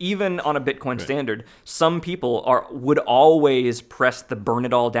 Even on a Bitcoin standard, some people would always press the burn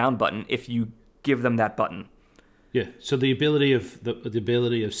it all down button if you give them that button. Yeah. So the ability of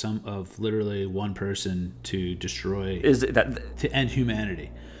literally one person to destroy to end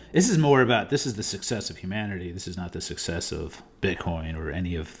humanity. This is the success of humanity. This is not the success of Bitcoin or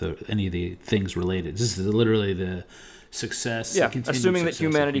any of the things related. This is literally the success. Yeah, assuming that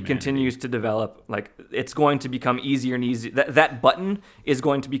humanity continues to develop, like, it's going to become easier and easier. That button is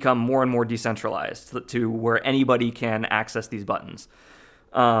going to become more and more decentralized to where anybody can access these buttons.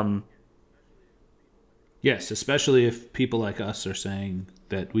 Yes, especially if people like us are saying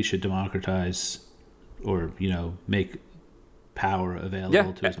that we should democratize or, make power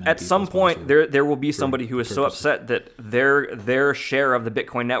available to as many at people some as point possible. there will be somebody who is so upset that their share of the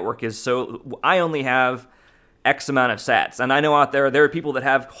Bitcoin network is so, I only have X amount of sats, and I know out there are people that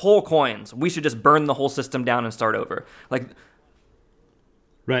have whole coins. We should just burn the whole system down and start over. Like,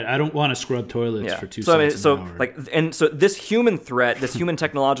 right, I don't want to scrub toilets for 2 cents an hour. So this human threat, this human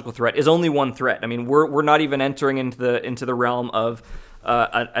technological threat, is only one threat. I mean, we're not even entering into the realm of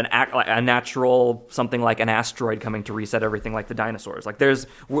a natural, something like an asteroid coming to reset everything, like the dinosaurs. Like,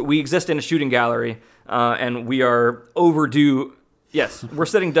 we exist in a shooting gallery, and we are overdue. Yes, we're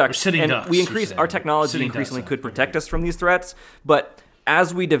sitting ducks. Our technology increasingly could protect us from these threats, but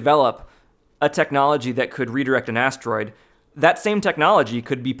as we develop a technology that could redirect an asteroid, that same technology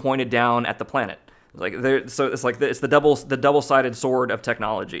could be pointed down at the planet. So it's the double-sided sword of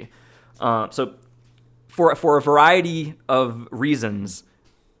technology. So for a variety of reasons,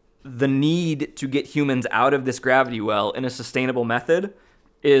 the need to get humans out of this gravity well in a sustainable method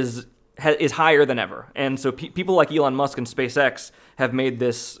is higher than ever. And so people like Elon Musk and SpaceX have made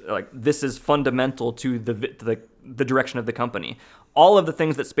this, like, this is fundamental to the direction of the company. All of the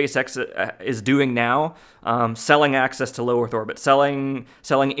things that SpaceX is doing now, selling access to low Earth orbit, selling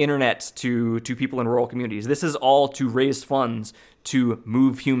internet to people in rural communities, this is all to raise funds to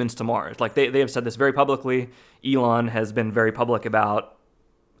move humans to Mars. Like, they have said this very publicly. Elon has been very public about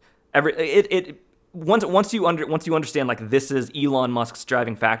once you understand, like, this is Elon Musk's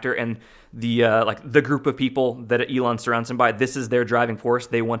driving factor, and the group of people that Elon surrounds him by, this is their driving force.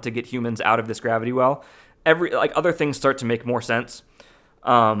 They want to get humans out of this gravity well. Other things start to make more sense.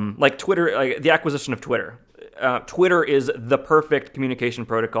 Like Twitter, like the acquisition of Twitter. Twitter is the perfect communication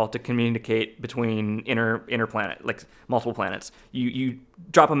protocol to communicate between like multiple planets. You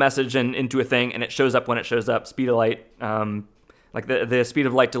drop a message into a thing, and it shows up when it shows up. Speed of light. Like the speed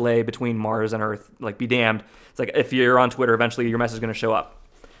of light delay between Mars and Earth, like be damned. It's like if you're on Twitter, eventually your message is going to show up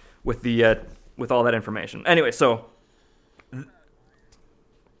with the with all that information. Anyway, so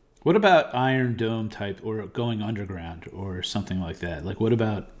what about Iron Dome type or going underground or something like that? Like what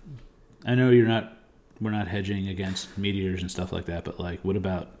about? I know we're not hedging against meteors and stuff like that, but like what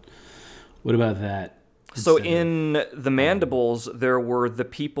about that? So in the Mandibles, there were the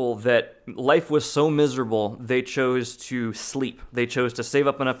people that life was so miserable, they chose to sleep. They chose to save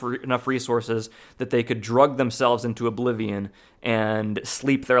up enough resources that they could drug themselves into oblivion and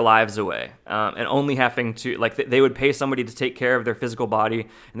sleep their lives away. And only having to, like, they would pay somebody to take care of their physical body,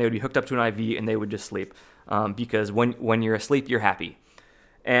 and they would be hooked up to an IV, and they would just sleep. Because when you're asleep, you're happy.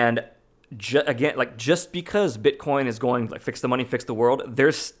 And again, like, just because Bitcoin is going, like, fix the money, fix the world,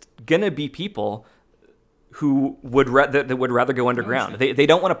 there's going to be people who would rather go underground. They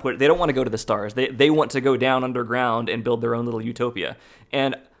don't want to go to the stars. They want to go down underground and build their own little utopia.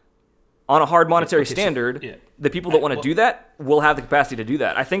 And on a hard monetary standard, the people that want to do that will have the capacity to do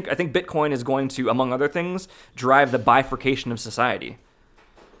that. I think Bitcoin is going to, among other things, drive the bifurcation of society.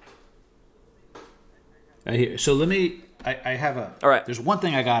 I hear. So let me. I have a. All right. There's one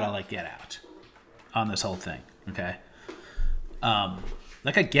thing I gotta get out on this whole thing. Okay.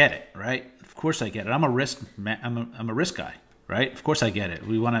 Like I get it, right? Of course I get it. I'm a risk guy, right? Of course I get it.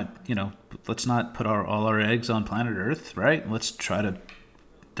 We want to, let's not put all our eggs on planet Earth, right? Let's try to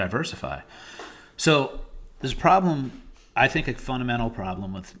diversify. So there's a problem, I think a fundamental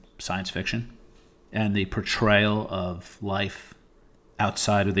problem with science fiction and the portrayal of life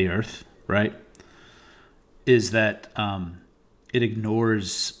outside of the Earth, right? Is that it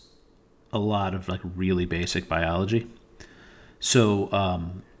ignores a lot of like really basic biology.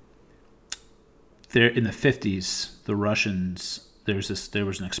 So there in the 50s, the Russians there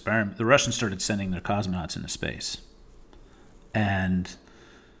was an experiment. The Russians started sending their cosmonauts into space, and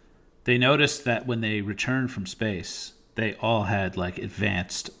they noticed that when they returned from space, they all had like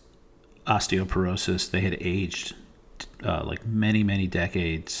advanced osteoporosis. They had aged like many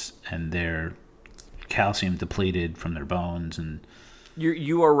decades, and they're calcium depleted from their bones. And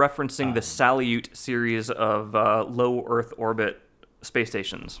you are referencing the Salyut series of low Earth orbit space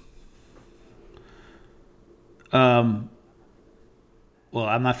stations. Well,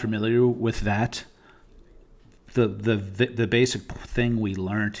 I'm not familiar with that. The basic thing we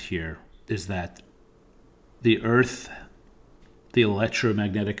learned here is that the Earth, the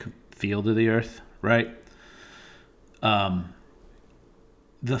electromagnetic field of the Earth, right? The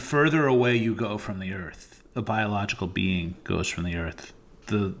further away you go from the Earth, a biological being goes from the Earth,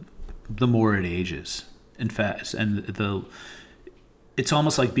 the more it ages. In fact, and it's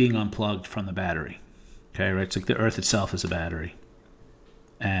almost like being unplugged from the battery. Okay, right? It's like the Earth itself is a battery,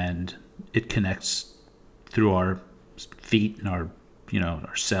 and it connects through our feet and our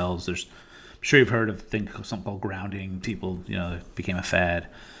cells. I'm sure you've heard of something called grounding. People, it became a fad,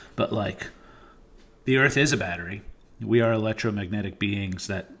 but like the Earth is a battery. We are electromagnetic beings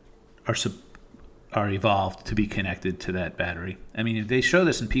that are evolved to be connected to that battery. I mean, they show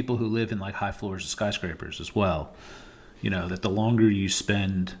this in people who live in like high floors of skyscrapers as well. That the longer you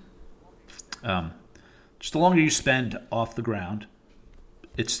spend, just the longer you spend off the ground,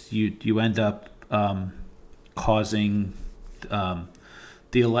 you end up causing we'll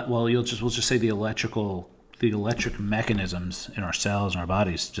just say the electric mechanisms in our cells and our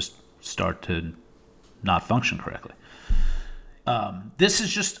bodies just start to not function correctly. This is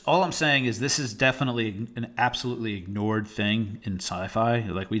just all I'm saying is this is definitely an absolutely ignored thing in sci-fi.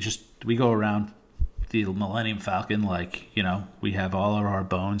 Like we go around the Millennium Falcon like we have all of our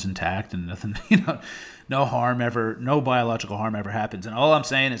bones intact and nothing no biological harm ever happens. And all I'm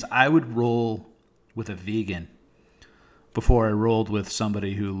saying is I would roll with a vegan before I rolled with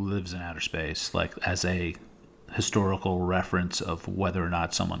somebody who lives in outer space, like as a historical reference of whether or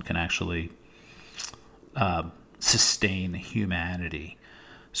not someone can actually sustain humanity.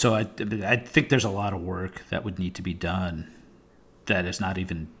 So I think there's a lot of work that would need to be done that has not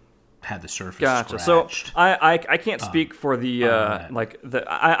even had the surface Gotcha. scratched. So I can't speak for the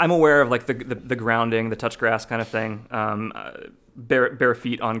I'm aware of like the grounding, the touch grass kind of thing, bare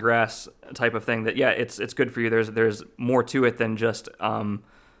feet on grass type of thing. That it's good for you. There's more to it than just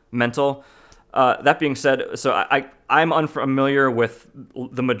mental. That being said, so I'm unfamiliar with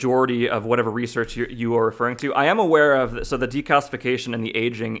the majority of whatever research you are referring to. I am aware of the decalcification and the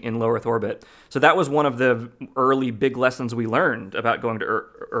aging in low Earth orbit. So that was one of the early big lessons we learned about going to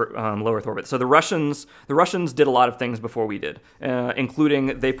low Earth orbit. So the Russians did a lot of things before we did,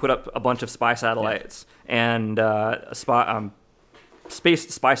 including they put up a bunch of spy satellites and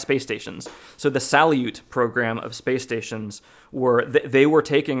space stations. So the Salyut program of space stations they were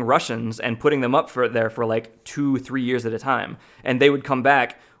taking Russians and putting them up there for like 2-3 years at a time, and they would come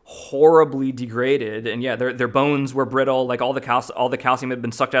back horribly degraded, and their bones were brittle, like all the calcium had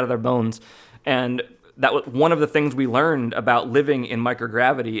been sucked out of their bones. And that was one of the things we learned about living in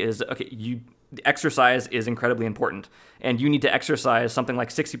microgravity is, okay, the exercise is incredibly important, and you need to exercise something like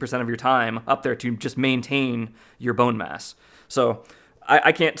 60% of your time up there to just maintain your bone mass. So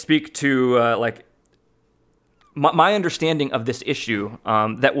I can't speak to my understanding of this issue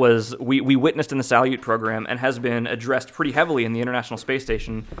that we witnessed in the Salyut program and has been addressed pretty heavily in the International Space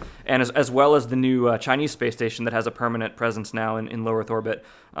Station, and as well as the new Chinese space station that has a permanent presence now in low Earth orbit.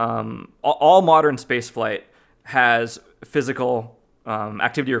 All modern spaceflight has physical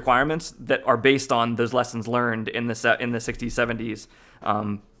activity requirements that are based on those lessons learned in the 60s, 70s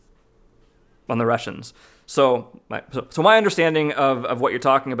on the Russians. So my understanding of what you're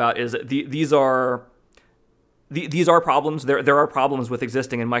talking about is these are problems. There are problems with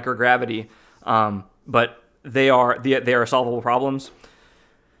existing in microgravity, but they are solvable problems.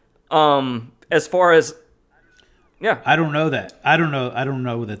 As far as I don't know that. I don't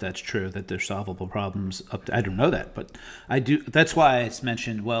know that that's true, that they're solvable problems. I don't know that, but I do. That's why it's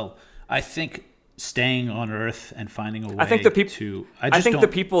mentioned. Well, I think staying on Earth and finding a way I think the people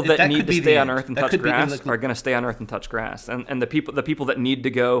that need to stay on Earth and touch grass are going to stay on Earth and touch grass, and the people that need to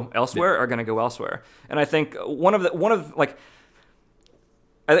go elsewhere are going to go elsewhere. And I think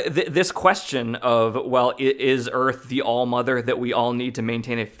this question of, well, is Earth the all mother that we all need to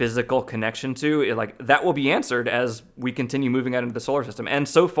maintain a physical connection to? That will be answered as we continue moving out into the solar system. And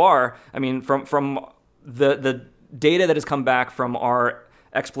so far, I mean, from the data that has come back from our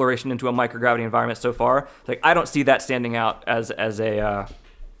exploration into a microgravity environment so far, I don't see that standing out as an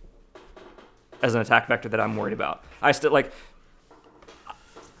attack vector that I'm worried about. I think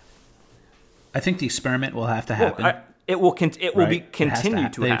the experiment will have to happen. It will continue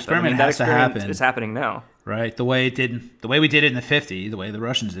to happen. That experiment is happening now. Right, the way we did it in the 50s, the way the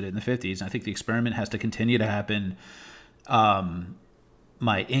Russians did it in the 50s. I think the experiment has to continue to happen.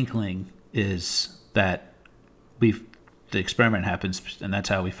 My inkling is that the experiment happens, and that's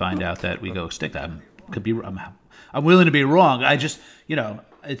how we find out that we go extinct. I'm willing to be wrong. I just,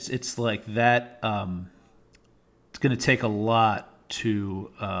 it's like that. It's going to take a lot to.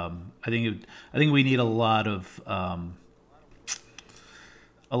 I think we need a lot of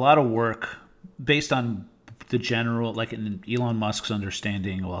work based on the general, like in Elon Musk's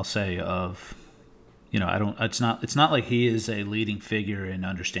understanding, I'll say, of, it's not like he is a leading figure in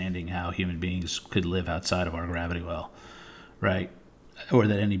understanding how human beings could live outside of our gravity well, right? Or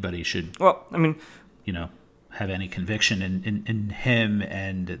that anybody should, have any conviction in him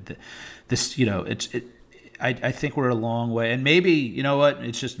and this, I think we're a long way, and maybe, you know what,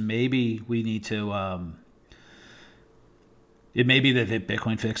 it's just maybe we need to, it may be that if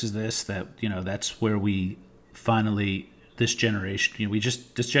Bitcoin fixes this, that, that's where we finally, this generation,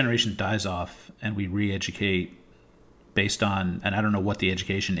 this generation dies off and we re-educate based on, and I don't know what the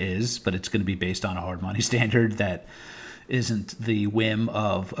education is, but it's going to be based on a hard money standard that isn't the whim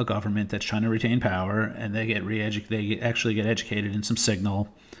of a government that's trying to retain power, and they actually get educated in some signal,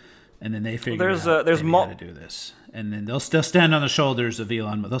 and then they figure out how to do this. And then they'll stand on the shoulders of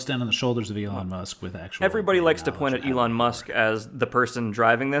Elon. They'll stand on the shoulders of Elon Musk with actual. Everybody likes to point at Elon Musk as the person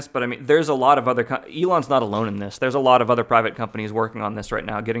driving this, but I mean, there's a lot of other. Elon's not alone in this. There's a lot of other private companies working on this right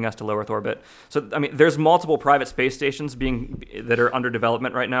now, getting us to low Earth orbit. So I mean, there's multiple private space stations that are under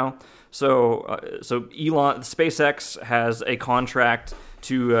development right now. So SpaceX has a contract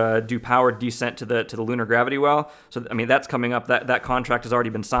to do powered descent to the lunar gravity well. So I mean, that's coming up. That contract has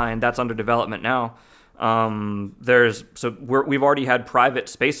already been signed. That's under development now. We've already had private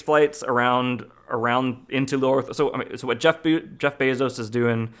space flights around into low Earth. So what Jeff Bezos is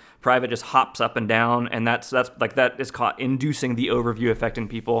doing, private, just hops up and down, and that's like that is caught inducing the overview effect in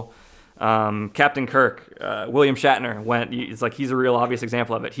people. Captain Kirk, William Shatner went. It's like he's a real obvious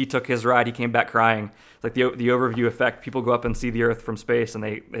example of it. He took his ride. He came back crying. It's like the overview effect. People go up and see the Earth from space, and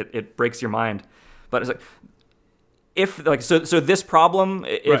it breaks your mind. But it's like, so this problem,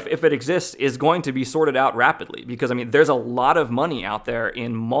 if it exists, is going to be sorted out rapidly, because I mean, there's a lot of money out there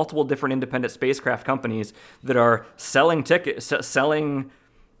in multiple different independent spacecraft companies that are selling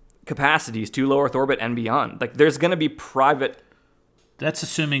capacities to low Earth orbit and beyond. Like, there's going to be private. That's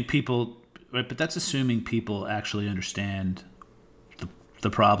assuming people, right? But that's assuming people actually understand the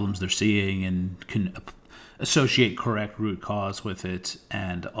problems they're seeing and can associate correct root cause with it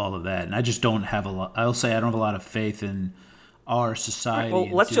and all of that. And I just don't have I'll say I don't have a lot of faith in our society. Well,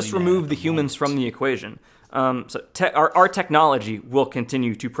 let's just remove the humans from the equation. Our technology will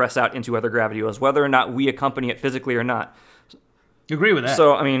continue to press out into other gravity wells, whether or not we accompany it physically or not. You agree with that?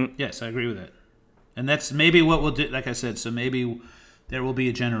 So, I mean... Yes, I agree with that. And that's maybe what we'll do, like I said, so maybe there will be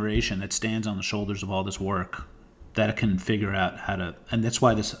a generation that stands on the shoulders of all this work that can figure out how to... And that's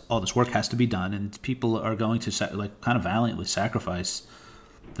why all this work has to be done, and people are going to kind of valiantly sacrifice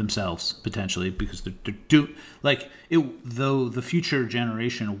themselves, potentially, because though the future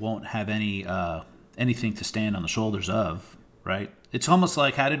generation won't have anything to stand on the shoulders of, right? It's almost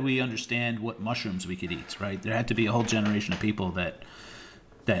like, how did we understand what mushrooms we could eat, right? There had to be a whole generation of people that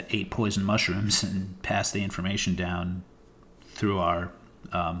ate poison mushrooms and passed the information down through our,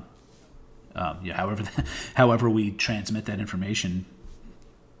 however we transmit that information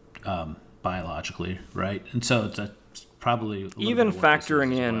biologically, right? And so it's probably even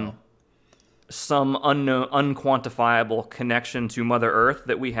factoring in some unknown, unquantifiable connection to Mother Earth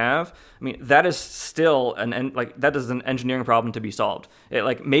that we have. I mean, that is still that is an engineering problem to be solved.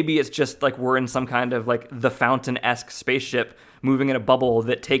 Maybe it's just like we're in some kind of like the Fountain-esque spaceship moving in a bubble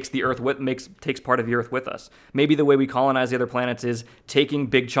that takes the Earth takes part of the Earth with us. Maybe the way we colonize the other planets is taking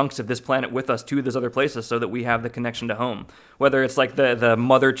big chunks of this planet with us to those other places so that we have the connection to home. Whether it's like the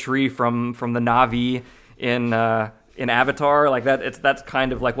mother tree from the Na'vi in Avatar, like that, that's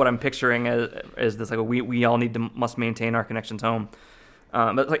kind of like what I'm picturing as this, like we all must maintain our connections home.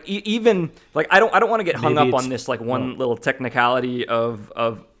 But like even like I don't want to get hung up on this like one little technicality of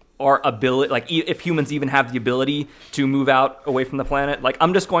our ability, like if humans even have the ability to move out away from the planet. Like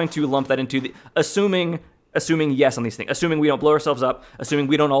I'm just going to lump that into the assuming yes on these things, assuming we don't blow ourselves up, assuming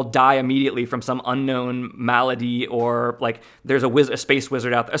we don't all die immediately from some unknown malady, or like there's a space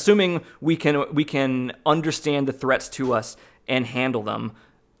wizard out there, assuming we can understand the threats to us and handle them.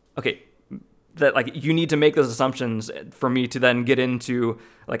 Okay, that like you need to make those assumptions for me to then get into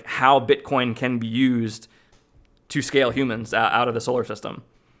like how Bitcoin can be used to scale humans out of the solar system.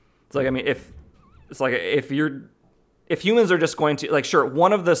 It's like, I mean, if humans are just going to, like, sure,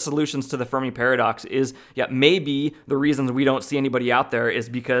 one of the solutions to the Fermi paradox is, maybe the reasons we don't see anybody out there is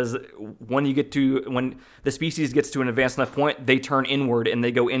because when the species gets to an advanced enough point, they turn inward and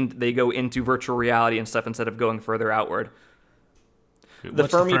they go into virtual reality and stuff instead of going further outward. The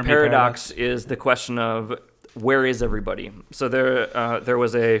Fermi paradox is the question of where is everybody? So there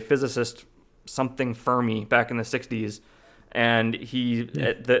was a physicist, something Fermi, back in the 60s. And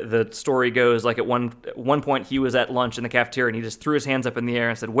the story goes like at one point he was at lunch in the cafeteria and he just threw his hands up in the air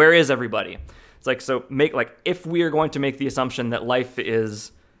and said, "Where is everybody?" It's like, so if we are going to make the assumption that life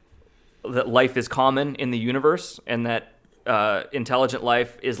is common in the universe and that intelligent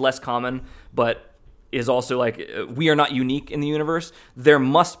life is less common, but is also like we are not unique in the universe, there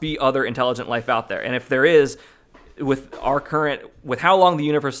must be other intelligent life out there. And if there is, with how long the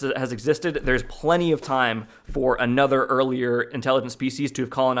universe has existed, there's plenty of time for another earlier intelligent species to have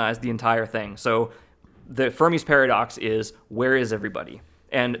colonized the entire thing. So the Fermi's paradox is, where is everybody?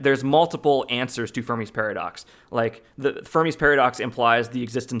 And there's multiple answers to Fermi's paradox. Like the Fermi's paradox implies the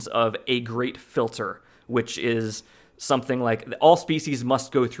existence of a great filter, which is something like all species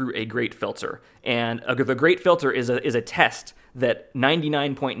must go through a great filter. And the great filter is a test that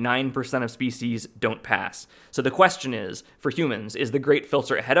 99.9% of species don't pass. So the question is, for humans, is the great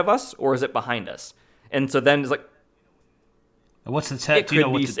filter ahead of us or is it behind us? And so then it's like, what's the test?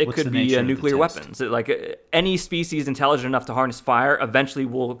 It could be nuclear weapons. Like any species intelligent enough to harness fire eventually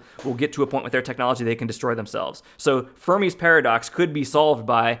will get to a point with their technology they can destroy themselves. So Fermi's paradox could be solved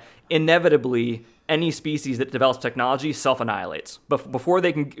by inevitably any species that develops technology self-annihilates. But before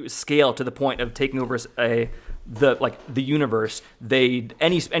they can scale to the point of taking over the universe, any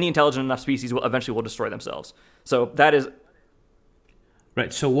intelligent enough species will eventually destroy themselves. So that is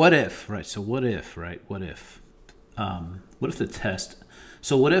right. So what if the test?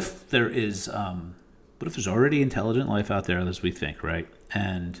 So what if there is? What if there's already intelligent life out there as we think, right?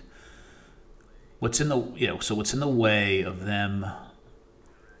 And what's in the way of them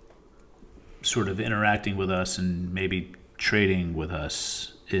sort of interacting with us and maybe trading with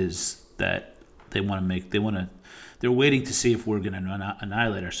us is that they're waiting to see if we're going to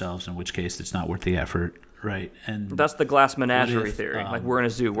annihilate ourselves, in which case it's not worth the effort, right? And that's the glass menagerie theory. Like we're in a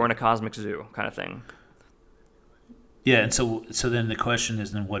zoo, we're in a cosmic zoo kind of thing. Yeah, and so then the question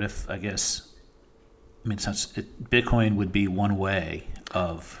is, then what if, Bitcoin would be one way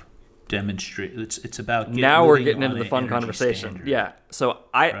of demonstrate. It's about now we're getting into the fun conversation. Standard. Yeah. So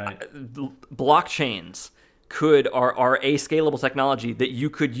blockchains are a scalable technology that you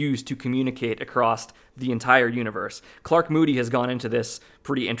could use to communicate across the entire universe. Clark Moody has gone into this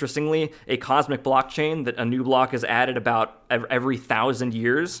pretty interestingly. A cosmic blockchain that a new block is added about every 1,000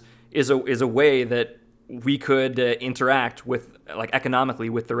 years is a way that we could interact with, like, economically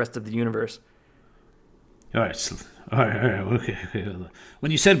with the rest of the universe. All right, okay.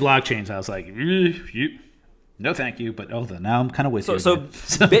 When you said blockchains, I was like, no, thank you. But now I'm kind of with you. So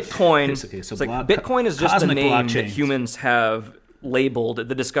Bitcoin, okay, so Bitcoin is just a name blockchains that humans have labeled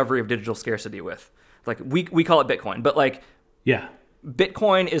the discovery of digital scarcity with. Like, we call it Bitcoin, but like, yeah,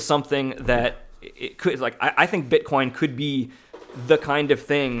 Bitcoin is something that it could, like, I think Bitcoin could be the kind of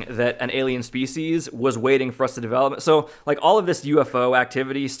thing that an alien species was waiting for us to develop. So, like, all of this UFO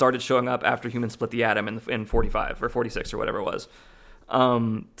activity started showing up after humans split the atom in 45 or 46 or whatever it was.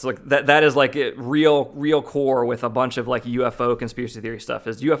 So, like, that is like a real core with a bunch of, like, UFO conspiracy theory stuff.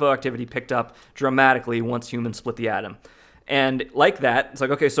 Is UFO activity picked up dramatically once humans split the atom, and like that, it's like,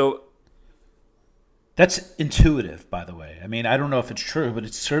 okay, so. That's intuitive, by the way. I mean, I don't know if it's true, but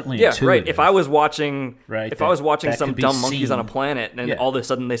it's certainly intuitive. Yeah, right. If I was watching, that some dumb monkeys seen on a planet, and all of a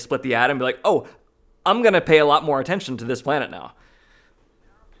sudden they split the atom, be like, oh, I'm gonna pay a lot more attention to this planet now.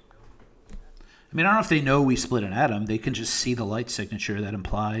 I mean, I don't know if they know we split an atom. They can just see the light signature that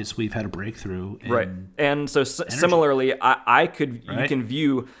implies we've had a breakthrough. Right. And so similarly, you can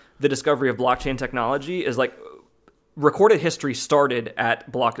view the discovery of blockchain technology as, like, recorded history started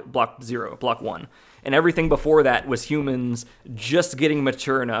at block 0, block 1. And everything before that was humans just getting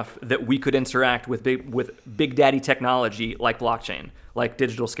mature enough that we could interact with big daddy technology like blockchain, like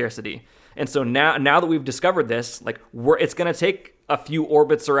digital scarcity. And so now that we've discovered this, like, it's going to take a few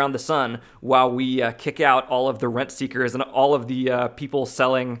orbits around the sun while we kick out all of the rent seekers and all of the people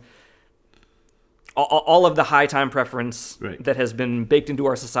selling all of the high time preference that has been baked into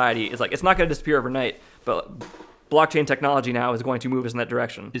our society. Is like, it's not going to disappear overnight, but blockchain technology now is going to move us in that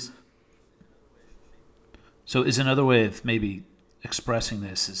direction. So is another way of maybe expressing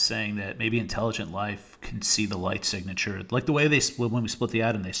this is saying that maybe intelligent life can see the light signature, like the way when we split the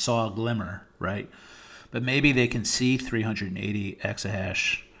atom, they saw a glimmer, right? But maybe they can see 380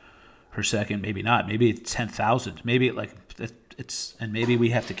 exahash per second, maybe not. Maybe it's 10,000. Maybe and maybe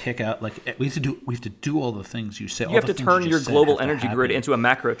we have to kick out, like, we have to do all the things you say. You have to turn your global energy grid into a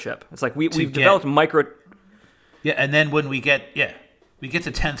macro chip. It's like we've developed micro. Yeah, and then when we get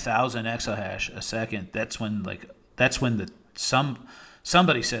to 10,000 exahash a second, that's when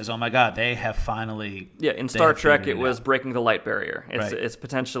somebody says, "Oh my God, they have finally." Yeah, in Star Trek, it was breaking the light barrier. It's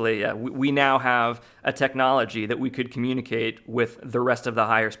potentially we now have a technology that we could communicate with the rest of the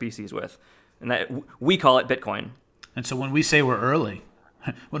higher species with, and that we call it Bitcoin. And so when we say we're early,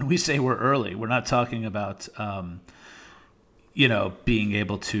 we're not talking about being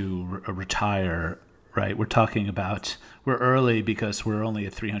able to retire. Right, we're talking about we're early because we're only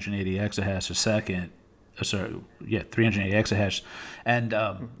at 380 exahash a second. 380 exahash, and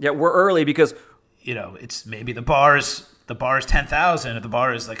we're early because it's maybe the bar is 10,000, or the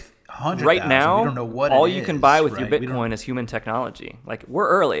bar is like 100,000. Right now, we don't know what all it you is, can buy with right? your Bitcoin is human technology. Like, we're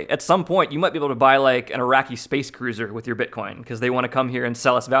early. At some point, you might be able to buy, like, an Iraqi space cruiser with your Bitcoin because they want to come here and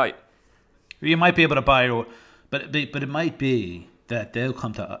sell us value. You might be able to buy, but it might be that they'll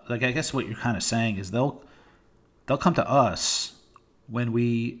come to, like, I guess what you're kind of saying is they'll come to us when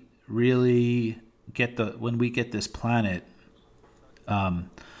we really get this planet on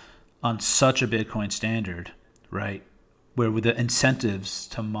such a Bitcoin standard, right? Where the incentives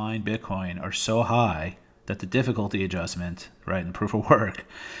to mine Bitcoin are so high that the difficulty adjustment, right, and proof of work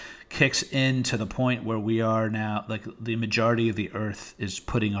kicks in to the point where we are now, like, the majority of the earth is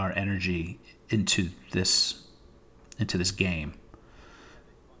putting our energy into this game.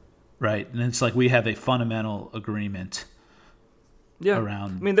 Right, and it's like we have a fundamental agreement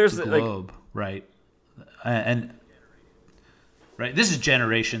around there's the globe, right? And right, this is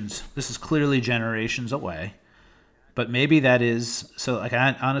generations. This is clearly generations away, but maybe that is so. Like,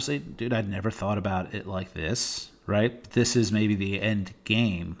 I honestly, dude, I'd never thought about it like this. Right, this is maybe the end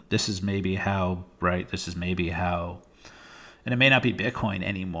game. This is maybe how. Right, this is maybe how. And it may not be Bitcoin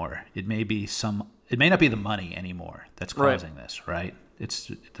anymore. It may be It may not be the money anymore that's causing this. Right.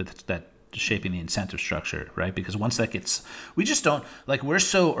 It's that shaping the incentive structure, right? Because once that gets, we just don't, like, we're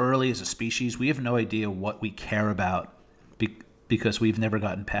so early as a species, we have no idea what we care about because we've never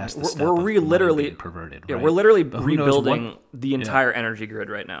gotten past the step of literally being perverted. Yeah, right? we're literally rebuilding the entire energy grid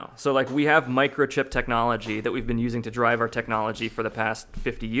right now. So, like, we have microchip technology that we've been using to drive our technology for the past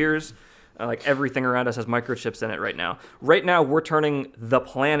 50 years. Like, everything around us has microchips in it right now. Right now, we're turning the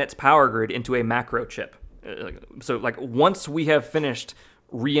planet's power grid into a macro chip. So, like, once we have finished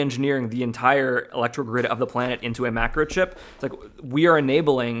re-engineering the entire electrical grid of the planet into a macro chip. It's like we are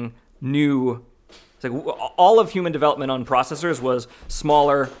enabling new. It's like all of human development on processors was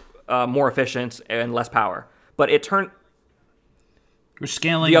smaller, more efficient, and less power. But it turned. We're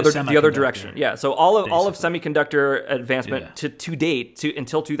scaling the other direction. Yeah. So all of semiconductor advancement to date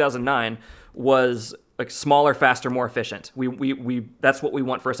until 2009 was like smaller, faster, more efficient. We that's what we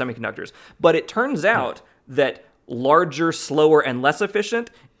want for semiconductors. But it turns out that larger, slower, and less efficient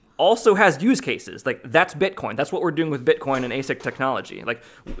also has use cases. Like that's Bitcoin. That's what we're doing with Bitcoin and ASIC technology. Like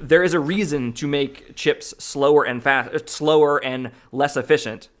there is a reason to make chips slower and less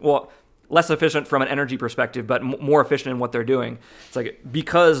efficient. Well, less efficient from an energy perspective, but more efficient in what they're doing. It's like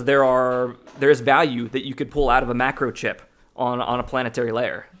because there's value that you could pull out of a macro chip on a planetary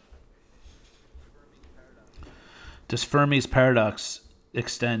layer. Does Fermi's paradox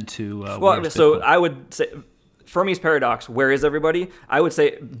extend to? I would say Fermi's paradox. Where is everybody? I would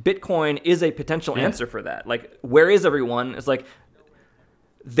say Bitcoin is a potential answer for that. Like where is everyone? It's like.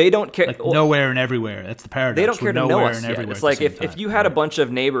 They don't care. Like nowhere and everywhere. That's the paradox. They don't care to know us yet. It's like if you had a bunch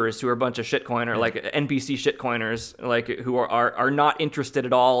of neighbors who are a bunch of shitcoiner, like NPC shitcoiners, like who are not interested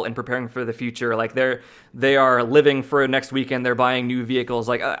at all in preparing for the future. Like they are living for next weekend. They're buying new vehicles.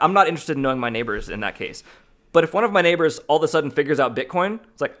 Like I'm not interested in knowing my neighbors in that case. But if one of my neighbors all of a sudden figures out Bitcoin,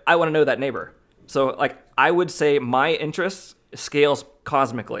 it's like I want to know that neighbor. So like I would say my interest scales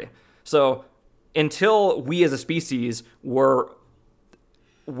cosmically. So until we as a species were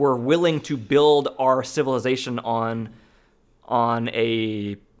willing to build our civilization on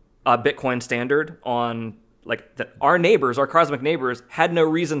a Bitcoin standard, on like our neighbors, our cosmic neighbors, had no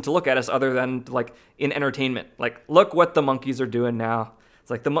reason to look at us other than like in entertainment. Like, look what the monkeys are doing now. It's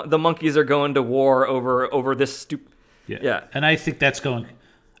like the monkeys are going to war over this stupid. Yeah, and I think that's going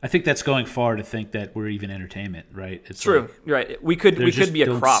far to think that we're even entertainment, right? It's true, like, right? We could be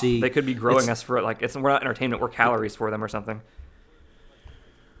a crop. They could be growing us for like we're not entertainment. We're calories for them or something.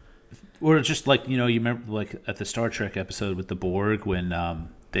 Or just like, you remember like at the Star Trek episode with the Borg when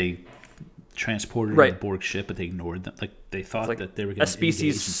they transported a Borg ship, but they ignored them. Like they thought that they were going to a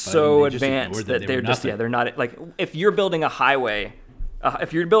species so advanced that they're not like if you're building a highway,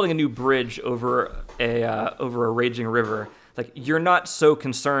 if you're building a new bridge over a raging river, like you're not so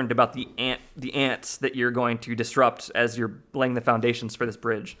concerned about the ants that you're going to disrupt as you're laying the foundations for this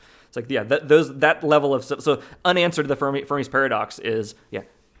bridge. It's like that level of so unanswered the Fermi's paradox is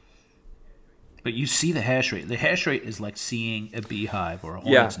But you see the hash rate. The hash rate is like seeing a beehive or a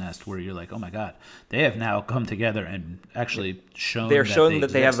hornet's nest where you're like, oh my God, they have now come together and actually shown that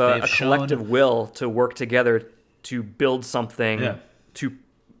they have a collective will to work together to build something, to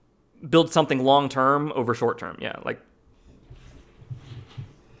build something long term over short term. Yeah, like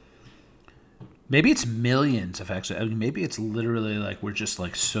maybe it's millions of actually. I mean, maybe it's literally like we're just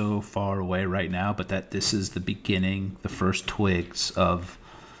like so far away right now, but that this is the beginning, the first twigs of.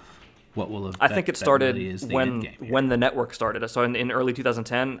 What will have, I think it started when the network started. So in early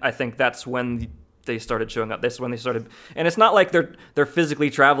 2010, I think that's when they started showing up. That's when they started, and it's not like they're physically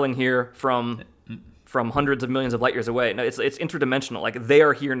traveling here from hundreds of millions of light years away. No, it's interdimensional. Like they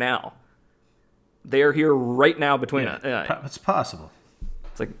are here now. They are here right now between us. Yeah. It's possible.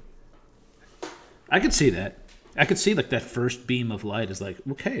 It's like I could see that. I could see like that first beam of light is like,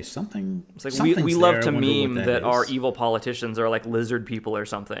 okay, something. It's like we love to meme that our evil politicians are like lizard people or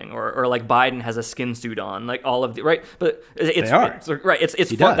something, or like Biden has a skin suit on, like all of the right. But it's right.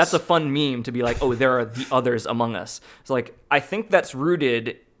 It's fun. That's a fun meme to be like, oh, there are the others among us. So like I think that's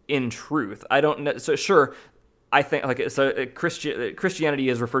rooted in truth. I don't know. So sure. I think like Christianity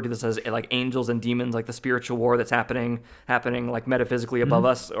is referred to this as like angels and demons, like the spiritual war that's happening like metaphysically above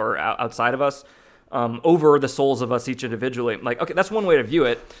us or outside of us. Over the souls of us each individually. Like, okay, that's one way to view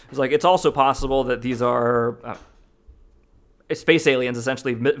it. It's like it's also possible that these are space aliens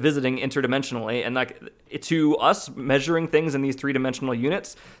essentially visiting interdimensionally, and like to us measuring things in these three-dimensional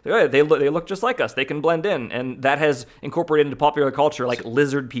units, they look just like us. They can blend in, and that has incorporated into popular culture like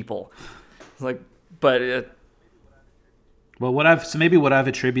lizard people. It's like, but well, what I've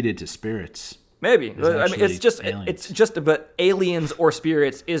attributed to spirits. Maybe. I mean, but aliens or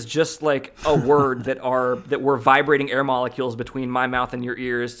spirits is just like a word that we're vibrating air molecules between my mouth and your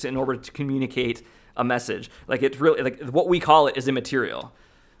ears in order to communicate a message. Like it's really like what we call it is immaterial.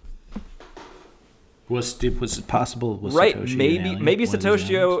 Was it possible? Was right? Satoshi maybe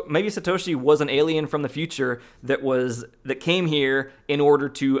Satoshi was an alien from the future that came here in order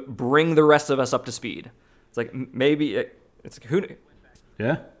to bring the rest of us up to speed. It's like maybe it's who.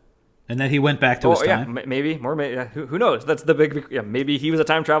 Yeah. And then he went back to his time? Maybe. Who knows? That's the big... Yeah, maybe he was a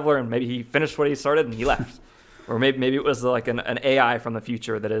time traveler and maybe he finished what he started and he left. or maybe it was like an AI from the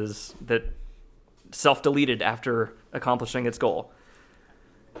future that self-deleted after accomplishing its goal.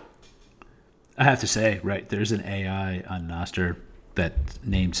 I have to say, right, there's an AI on Nostr that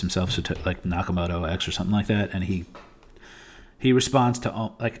names himself like Nakamoto X or something like that, and he responds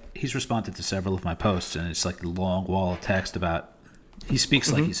to he's responded to several of my posts, and it's like a long wall of text about. He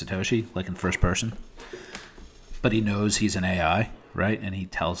speaks like he's Satoshi, like in first person, but he knows he's an AI, right? And he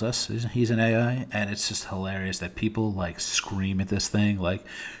tells us he's an AI, and it's just hilarious that people like scream at this thing, like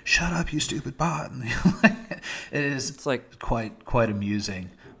 "Shut up, you stupid bot!" And it's like quite amusing.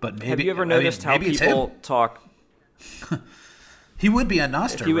 But maybe, have you ever noticed how people talk? He would be on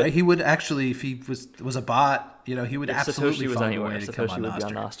Nostr, right? He would actually, if he was a bot, he would if absolutely Satoshi was find anywhere, a way to Satoshi come on would Nostr.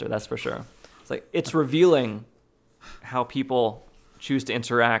 be on Nostr, that's for sure. It's like it's revealing how people choose to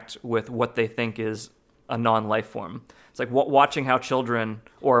interact with what they think is a non-life form. It's like watching how children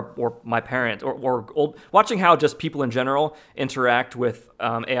or my parents or watching how just people in general interact with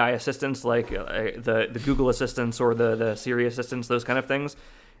AI assistants like the Google assistants or the Siri assistants, those kind of things.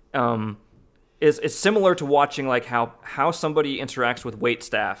 Is similar to watching like how somebody interacts with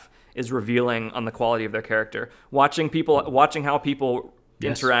waitstaff is revealing on the quality of their character. Watching how people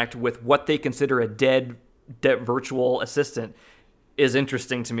interact with what they consider a dead virtual assistant is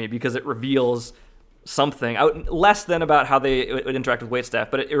interesting to me because it reveals something less than about how they would interact with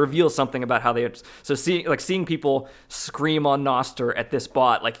waitstaff, but it reveals something about how they. So seeing people scream on Nostr at this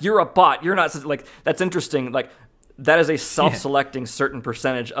bot, like you're a bot, you're not, like that's interesting. Like that is a self-selecting certain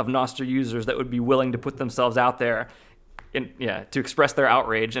percentage of Nostr users that would be willing to put themselves out there, to express their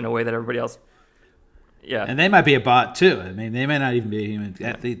outrage in a way that everybody else. Yeah, and they might be a bot too. I mean, they might not even be human.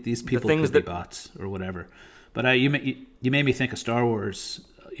 Yeah. These people could be bots or whatever. But you made me think of Star Wars,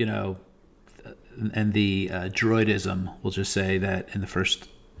 and the droidism. We'll just say that in the first,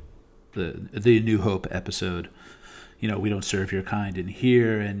 the New Hope episode, we don't serve your kind in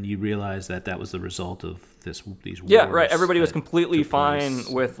here, and you realize that was the result of these wars. Yeah, right. Everybody was completely fine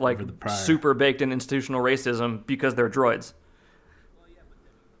with like super baked in institutional racism because they're droids.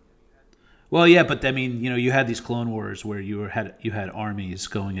 Well, yeah, but I mean, you had these Clone Wars where you had armies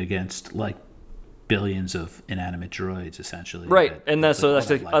going against like billions of inanimate droids, essentially. Right, and that's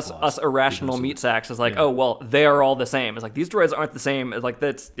like us irrational meat sacks is like, oh well, they are all the same. It's like these droids aren't the same. It's like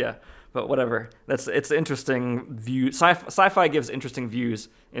that's but whatever. It's interesting view. Sci-fi gives interesting views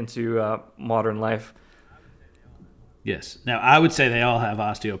into modern life. Yes. Now I would say they all have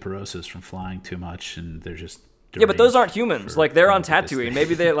osteoporosis from flying too much, and they're just. Yeah, but those aren't humans. Like they're on Tatooine.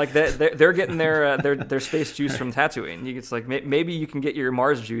 Maybe they're getting their space juice from Tatooine. It's like maybe you can get your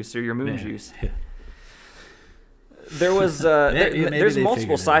Mars juice or your moon juice. Yeah. There was there's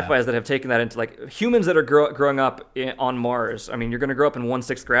multiple sci-fis that have taken that into like humans that are growing up on Mars. I mean, you're going to grow up in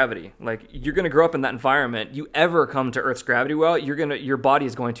 1/6 gravity. Like you're going to grow up in that environment. You ever come to Earth's gravity well, your body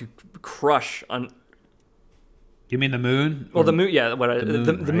is going to crush on. You mean the moon? Well, the moon, yeah.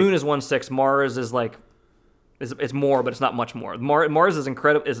 The moon is 1/6. Mars is like. It's more, but it's not much more. Mars is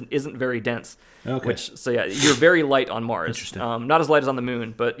incredible. Isn't very dense. Okay. You're very light on Mars. Interesting. Not as light as on the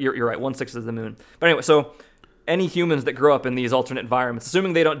moon, but you're right. 1/6 is the moon. But anyway, so any humans that grow up in these alternate environments,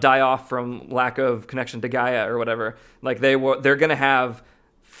 assuming they don't die off from lack of connection to Gaia or whatever, like they're going to have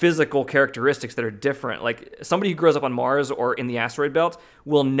physical characteristics that are different. Like somebody who grows up on Mars or in the asteroid belt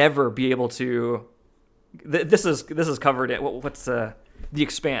will never be able to. This is covered in what's The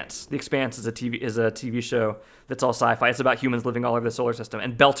Expanse. The Expanse is a TV show that's all sci-fi. It's about humans living all over the solar system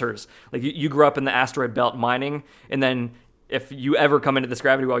and belters. Like you grew up in the asteroid belt mining, and then if you ever come into this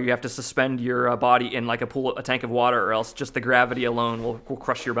gravity well, you have to suspend your body in like a tank of water, or else just the gravity alone will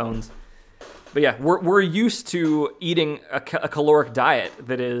crush your bones. But yeah, we're used to eating a caloric diet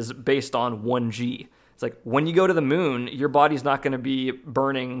that is based on 1G. It's like when you go to the moon, your body's not going to be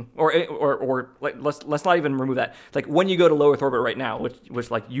burning, or like let's not even remove that. Like when you go to low Earth orbit right now,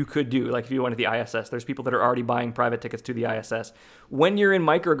 which like you could do, like if you went to the ISS, there's people that are already buying private tickets to the ISS. When you're in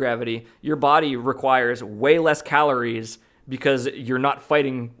microgravity, your body requires way less calories because you're not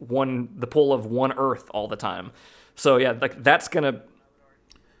fighting the pull of one Earth all the time. So yeah, like that's gonna.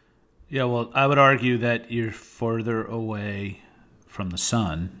 Yeah, well, I would argue that you're further away from the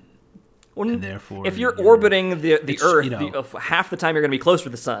sun. And therefore, if you're orbiting the Earth, half the time you're going to be closer to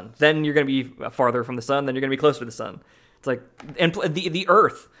the sun. Then you're going to be farther from the sun. Then you're going to be closer to the sun. It's like, and the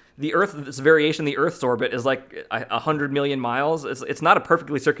Earth, this variation in the Earth's orbit is like 100 million miles. It's not a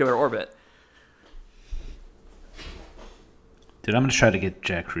perfectly circular orbit. Dude, I'm going to try to get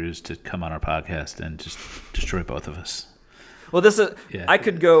Jack Cruz to come on our podcast and just destroy both of us. Well, I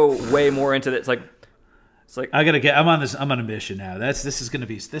could go way more into this. Like, It's like I'm on this. I'm on a mission now. This is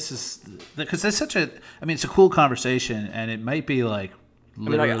because that's such a. I mean, it's a cool conversation, and it might be like.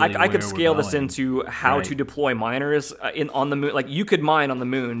 I could scale this into how to deploy miners on the moon. Like you could mine on the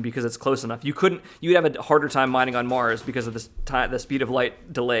moon because it's close enough. You'd have a harder time mining on Mars because of the speed of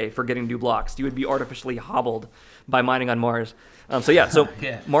light delay for getting new blocks. You would be artificially hobbled by mining on Mars. So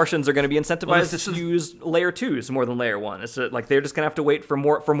Martians are going to be incentivized to use layer 2s more than layer 1. It's like they're just going to have to wait for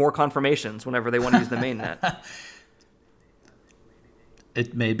more confirmations whenever they want to use the mainnet.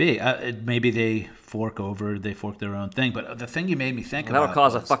 It may be. Maybe they fork their own thing. But the thing you made me think about... That'll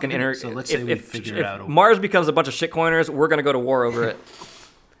cause a fucking So let's say we figure out... If Mars becomes a bunch of shitcoiners, we're going to go to war over it.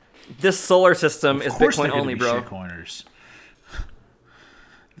 This solar system is Bitcoin only, bro. Shitcoiners.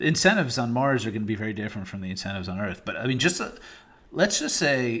 The incentives on Mars are going to be very different from the incentives on Earth. But, I mean, let's just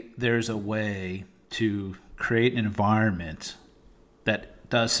say there's a way to create an environment that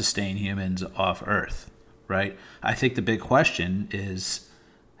does sustain humans off Earth. Right. I think the big question is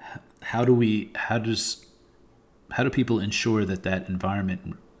how do people ensure that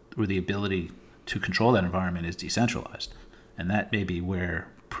environment or the ability to control that environment is decentralized? And that may be where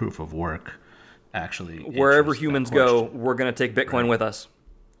proof of work actually wherever humans go, we're going to take Bitcoin with us.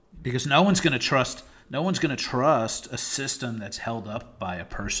 Because no one's going to trust a system that's held up by a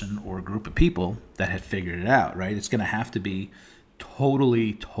person or a group of people that have figured it out, right? It's going to have to be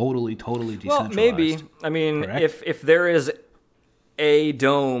totally decentralized. Well, maybe. I mean, if there is a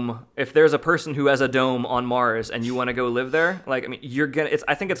dome, if there's a person who has a dome on Mars and you want to go live there, like, I mean,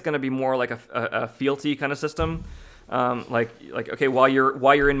 I think it's gonna be more like a fealty kind of system. Like okay, while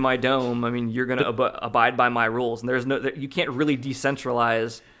you're in my dome, I mean, you're gonna abide by my rules, and you can't really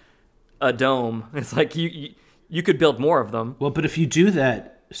decentralize a dome. It's like you could build more of them. Well, but if you do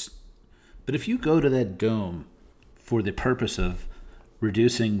that, if you go to that dome for the purpose of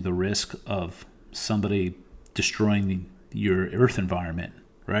reducing the risk of somebody destroying your Earth environment,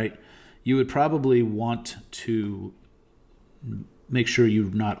 right? You would probably want to make sure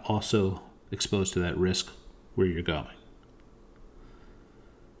you're not also exposed to that risk where you're going.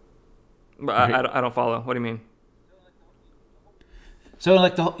 Right? I don't follow. What do you mean? So,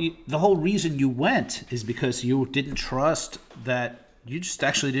 like the whole reason you went is because you didn't trust that. You just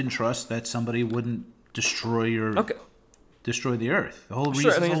actually didn't trust that somebody wouldn't destroy the Earth. The whole reason.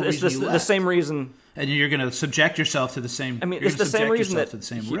 Sure, I mean, it's the same reason. And you're going to subject yourself to the same. I mean, it's the same reason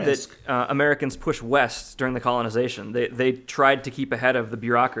that Americans pushed west during the colonization. They tried to keep ahead of the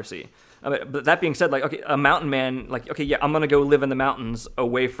bureaucracy. But that being said, like, okay, a mountain man, like, okay, yeah, I'm going to go live in the mountains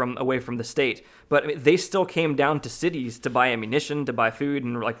away from the state. But I mean, they still came down to cities to buy ammunition, to buy food,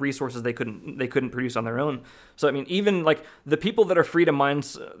 and like resources they couldn't produce on their own. So I mean, even like the people that are free to mine,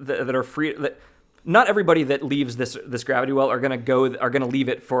 that are free. Not everybody that leaves this gravity well are gonna leave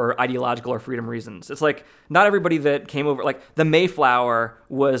it for ideological or freedom reasons. It's like not everybody that came over, like the Mayflower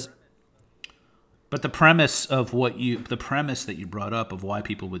was. But the premise that you brought up of why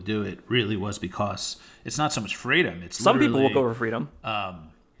people would do it really was because it's not so much freedom. It's some people will go for freedom.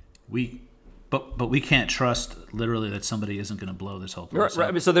 But we can't trust literally that somebody isn't going to blow this whole place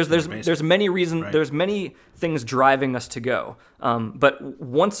up. Right. So there's many reasons. Right. There's many things driving us to go. But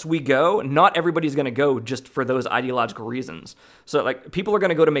once we go, not everybody's going to go just for those ideological reasons. So like people are going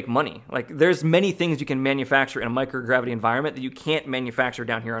to go to make money. Like there's many things you can manufacture in a microgravity environment that you can't manufacture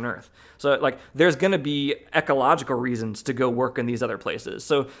down here on Earth. So like there's going to be ecological reasons to go work in these other places.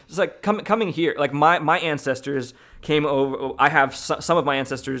 So it's like coming here. Like my ancestors came over. I have some of my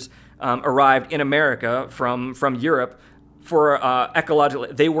ancestors arrived in America from Europe for ecological.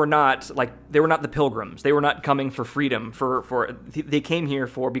 They were not the Pilgrims. They were not coming for freedom. They came here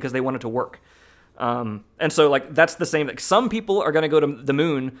because they wanted to work. And so like that's the same. Like some people are going to go to the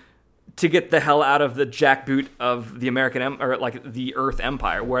moon to get the hell out of the jackboot of the American or like the Earth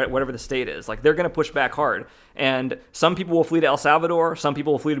Empire, whatever the state is. Like they're going to push back hard. And some people will flee to El Salvador. Some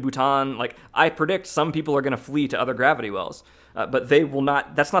people will flee to Bhutan. Like I predict some people are going to flee to other gravity wells. But they will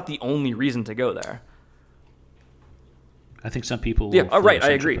not. That's not the only reason to go there. I think some people. Yeah, right. I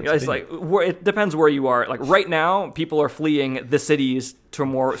agree. It's like it depends where you are. Like right now, people are fleeing the cities to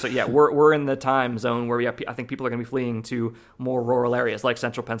more. So yeah, we're in the time zone where I think people are going to be fleeing to more rural areas like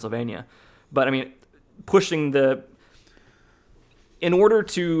central Pennsylvania. But I mean, in order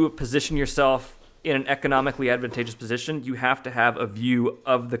to position yourself in an economically advantageous position, you have to have a view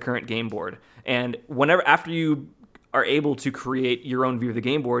of the current game board. And after you are able to create your own view of the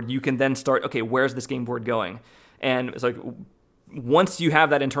game board, you can then start, okay, where's this game board going? And it's like once you have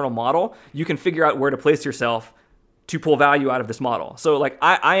that internal model, you can figure out where to place yourself to pull value out of this model. So like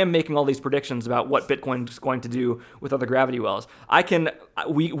I am making all these predictions about what Bitcoin is going to do with other gravity wells.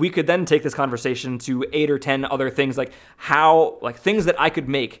 We could then take this conversation to 8 or 10 other things, like things that I could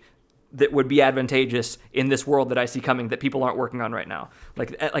make that would be advantageous in this world that I see coming that people aren't working on right now,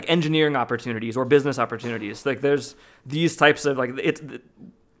 like engineering opportunities or business opportunities. Like there's these types of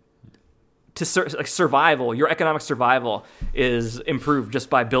survival. Your economic survival is improved just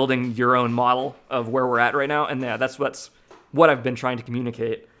by building your own model of where we're at right now, and yeah, that's what I've been trying to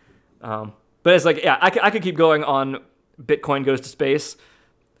communicate. But it's like, yeah, I could keep going on Bitcoin goes to space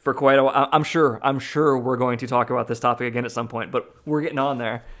for quite a while. I'm sure we're going to talk about this topic again at some point, but we're getting on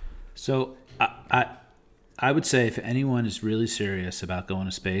there. So I would say if anyone is really serious about going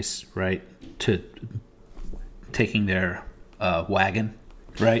to space, right, to taking their wagon,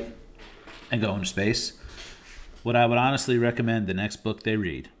 right, and going to space, what I would honestly recommend the next book they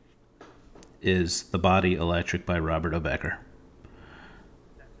read is The Body Electric by Robert O. Becker.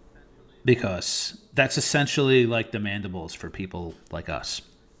 Because that's essentially like the mandibles for people like us.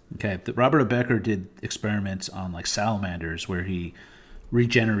 Okay, Robert O. Becker did experiments on like salamanders where he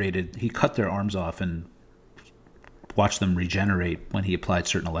cut their arms off and watched them regenerate when he applied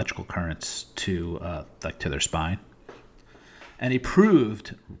certain electrical currents to their spine. And he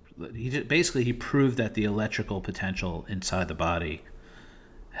proved that the electrical potential inside the body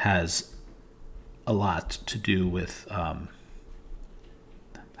has a lot to do with how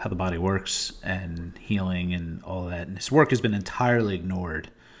the body works and healing and all that. And his work has been entirely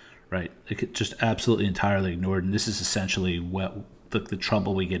ignored, right? Just absolutely entirely ignored. And this is essentially what the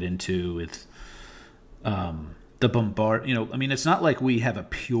trouble we get into with the bombard. I mean, it's not like we have a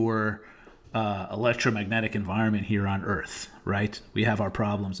pure electromagnetic environment here on Earth, right? We have our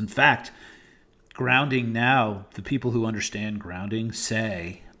problems. In fact, grounding now, the people who understand grounding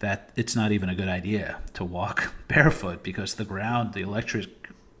say that it's not even a good idea to walk barefoot because the electric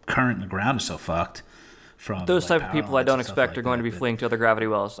current in the ground is so fucked. From those type of people I don't expect are going to be fleeing to other gravity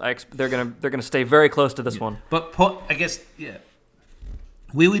wells. They're gonna stay very close to this one. But I guess, yeah.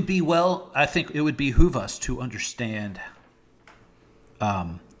 We would be I think it would behoove us to understand,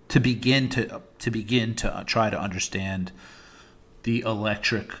 to begin to try to understand the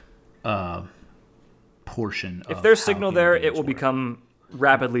electric portion. If there's signal there, it will become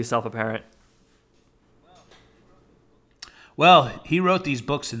rapidly self-apparent. Well, he wrote these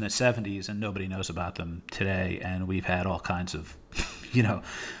books in the 70s, and nobody knows about them today, and we've had all kinds of,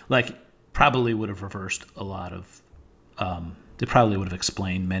 probably would have reversed a lot of. It probably would have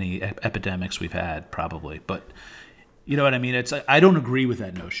explained many epidemics we've had, probably. But you know what I mean? It's I don't agree with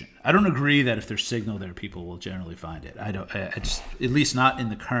that notion. I don't agree that if there's signal there, people will generally find it. I don't. It's at least not in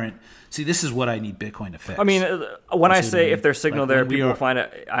the current. See, this is what I need Bitcoin to fix. I mean, when I say if there's signal there, people will find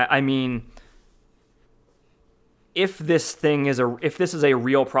it. I mean, if this is a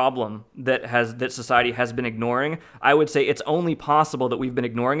real problem that society has been ignoring, I would say it's only possible that we've been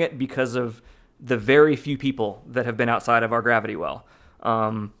ignoring it because of the very few people that have been outside of our gravity well.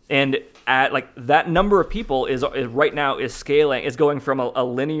 And at that number of people is right now is going from a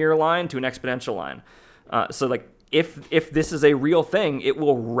linear line to an exponential line. So if this is a real thing, it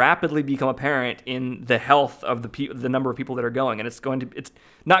will rapidly become apparent in the health of the number of people that are going, and it's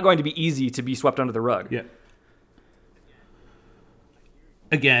not going to be easy to be swept under the rug. Yeah.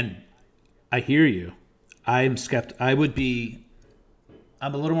 Again, I hear you. I'm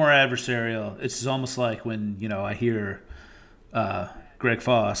a little more adversarial. It's almost like when I hear Greg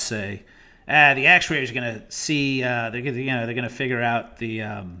Foss say, "The actuaries are going to see. They're going to figure out the,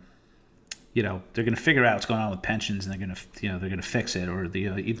 they're going to figure out what's going on with pensions, and they're going to fix it." Or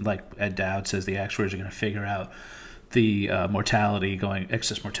even like Ed Dowd says, the actuaries are going to figure out the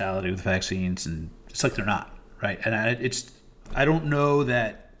excess mortality with vaccines, and it's like they're not, right? And I don't know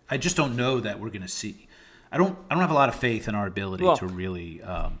that. I just don't know that we're going to see. I don't have a lot of faith in our ability to really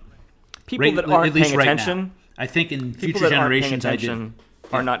people that aren't paying attention. I think in future generations,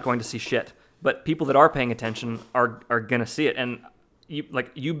 are not going to see shit. But people that are paying attention are going to see it, and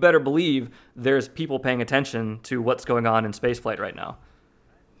you better believe there's people paying attention to what's going on in spaceflight right now.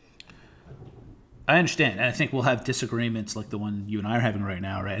 I understand, and I think we'll have disagreements like the one you and I are having right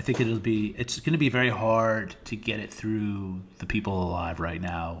now, right? I think it's going to be very hard to get it through the people alive right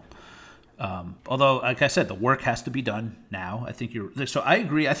now. Although, like I said, the work has to be done now. I think so. I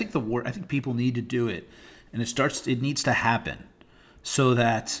agree. I think I think people need to do it, and it needs to happen, so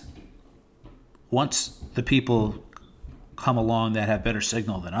that once the people come along that have better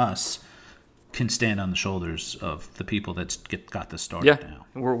signal than us, can stand on the shoulders of the people that got this started now.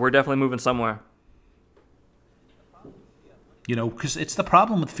 We're definitely moving somewhere. because it's the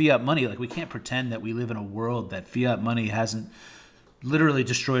problem with fiat money. Like, we can't pretend that we live in a world that fiat money hasn't literally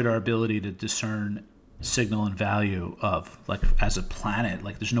destroyed our ability to discern signal and value of, like, as a planet.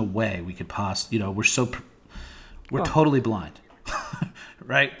 Like, there's no way we could we're totally blind,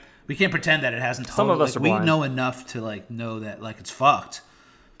 right? We can't pretend that it hasn't. Some of us are blind. We know enough to, like, know that, like, it's fucked.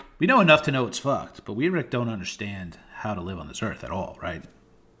 We know enough to know it's fucked, but we don't understand how to live on this earth at all, right?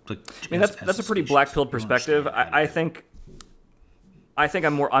 Like, I mean, that's a pretty black-pilled perspective. I think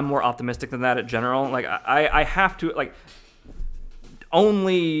I'm more optimistic than that in general. Like, I have to, like,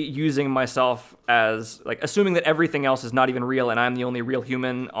 only using myself as, like, assuming that everything else is not even real and I'm the only real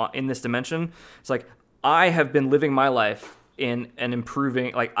human in this dimension. It's like, I have been living my life in an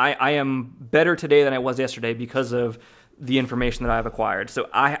improving, like, I am better today than I was yesterday because of the information that I've acquired. So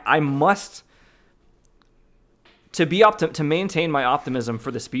I must, to maintain my optimism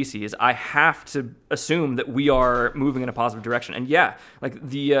for the species, I have to assume that we are moving in a positive direction. And yeah, like,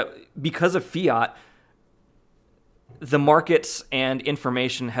 because of fiat, the markets and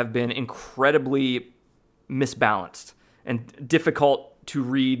information have been incredibly misbalanced and difficult to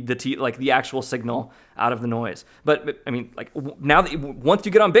read the actual signal out of the noise. But I mean, like, now that once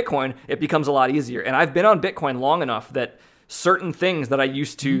you get on Bitcoin, it becomes a lot easier. And I've been on Bitcoin long enough that certain things that I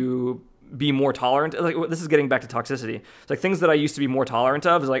used to be more tolerant, like, this is getting back to toxicity. It's like, things that I used to be more tolerant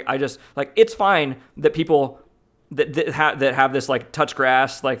of is, like, I just, like, it's fine that people that have this, like, touch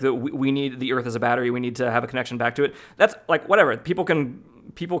grass, like, we need the earth as a battery, we need to have a connection back to it. That's, like, whatever. People can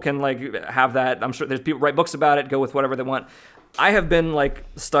like have that. I'm sure there's people write books about it, go with whatever they want. I have been, like,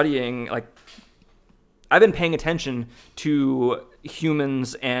 studying, like, I've been paying attention to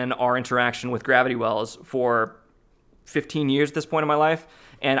humans and our interaction with gravity wells for 15 years at this point in my life,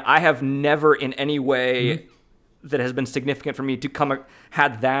 and I have never in any way that has been significant for me to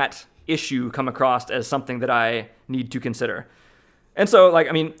had that issue come across as something that I need to consider. And so, like,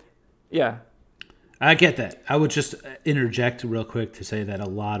 I mean, yeah. I get that. I would just interject real quick to say that a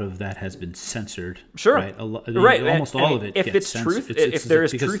lot of that has been censored. Sure. Right. Right. Almost all of it. If it's censored. truth, if there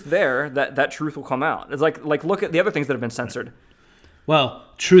is truth there, that truth will come out. It's like look at the other things that have been censored. Well,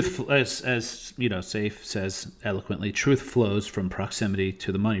 truth, as you know, Safe says eloquently, truth flows from proximity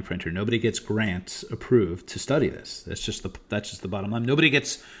to the money printer. Nobody gets grants approved to study this. That's just the bottom line. Nobody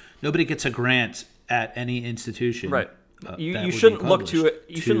gets a grant at any institution. Right. You shouldn't look to it.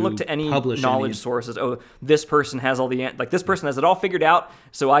 You shouldn't look to any knowledge sources. Oh, this person has all the this person has it all figured out,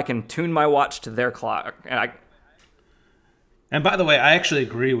 so I can tune my watch to their clock. And by the way, I actually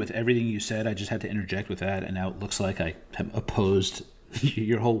agree with everything you said. I just had to interject with that, and now it looks like I have opposed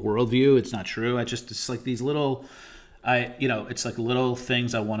your whole worldview. It's not true. It's like these little, it's like little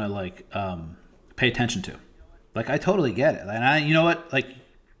things I want to, like, pay attention to. Like, I totally get it, and you know what? Like,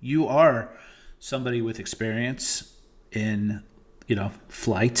 you are somebody with experience in,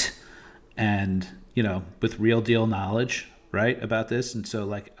 flight and, with real deal knowledge, right, about this. And so,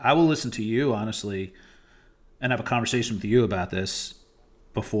 like, I will listen to you, honestly, and have a conversation with you about this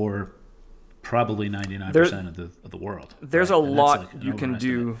before probably 99% of the world. There's a lot you can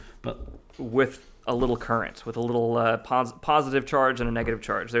do with a little current, with a little positive charge and a negative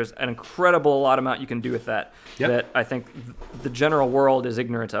charge. There's an incredible lot amount you can do with that that I think the general world is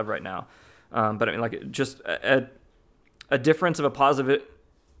ignorant of right now. But I mean, like, just a difference of a positive,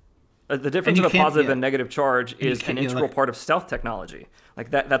 the difference of a positive and negative charge is an integral part of stealth technology. Like,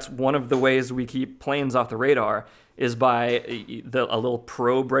 that's one of the ways we keep planes off the radar is by a little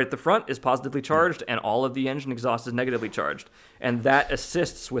probe right at the front is positively charged, and all of the engine exhaust is negatively charged, and that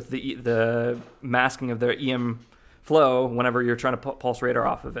assists with the masking of the EM flow whenever you're trying to pulse radar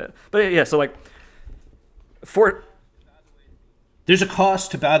off of it. But yeah, so, like, there's a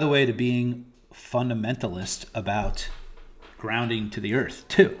cost, by the way, to being fundamentalist about grounding to the earth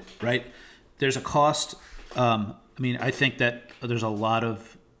too, right? There's a cost. I think that there's a lot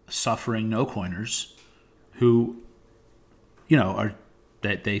of suffering no-coiners who,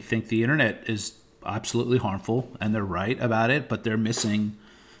 that they think the internet is absolutely harmful, and they're right about it, but they're missing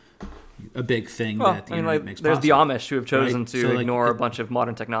a big thing that the internet makes there's possible. The Amish who have chosen to ignore a bunch of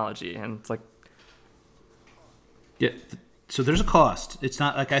modern technology, and it's like, yeah. So there's a cost. It's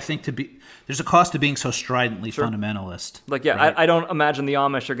not like, I think there's a cost to being so stridently fundamentalist. Like, yeah, right? I don't imagine the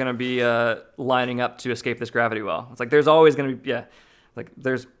Amish are going to be lining up to escape this gravity well. It's like, there's always going to be, like,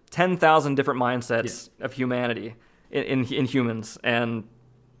 there's 10,000 different mindsets of humanity in humans, and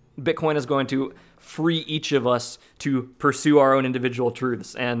Bitcoin is going to free each of us to pursue our own individual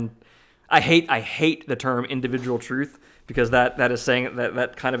truths. And I hate the term individual truth, because that is saying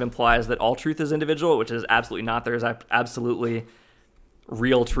that kind of implies that all truth is individual, which is absolutely not. There is absolutely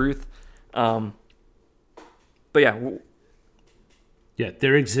real truth. But yeah, Yeah,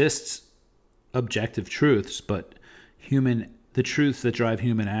 there exists objective truths, but the truths that drive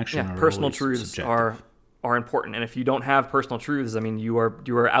human action are personal always truths subjective. are important. And if you don't have personal truths, I mean, you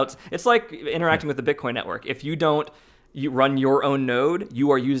are out. It's like interacting with the Bitcoin network. If you don't run your own node, you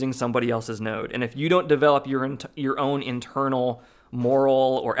are using somebody else's node. And if you don't develop your own internal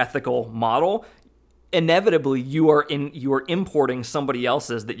moral or ethical model, inevitably you are importing somebody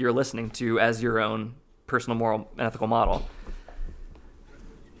else's that you're listening to as your own personal moral and ethical model.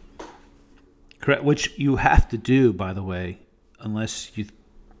 Correct, which you have to do, by the way, unless you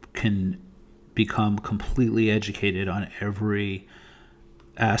can become completely educated on every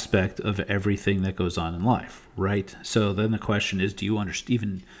aspect of everything that goes on in life, right? So then the question is, do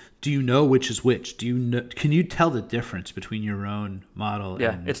you know which is which? Can you tell the difference between your own model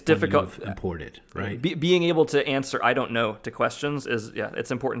and it's difficult you've imported, right? Being able to answer I don't know to questions is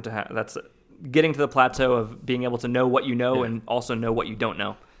it's important to have. That's getting to the plateau of being able to know what you know and also know what you don't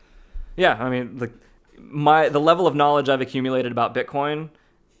know. Yeah, I mean, the level of knowledge I've accumulated about Bitcoin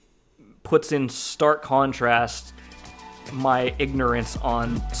puts in stark contrast my ignorance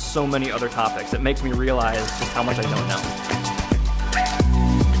on so many other topics. It makes me realize just how much I don't know.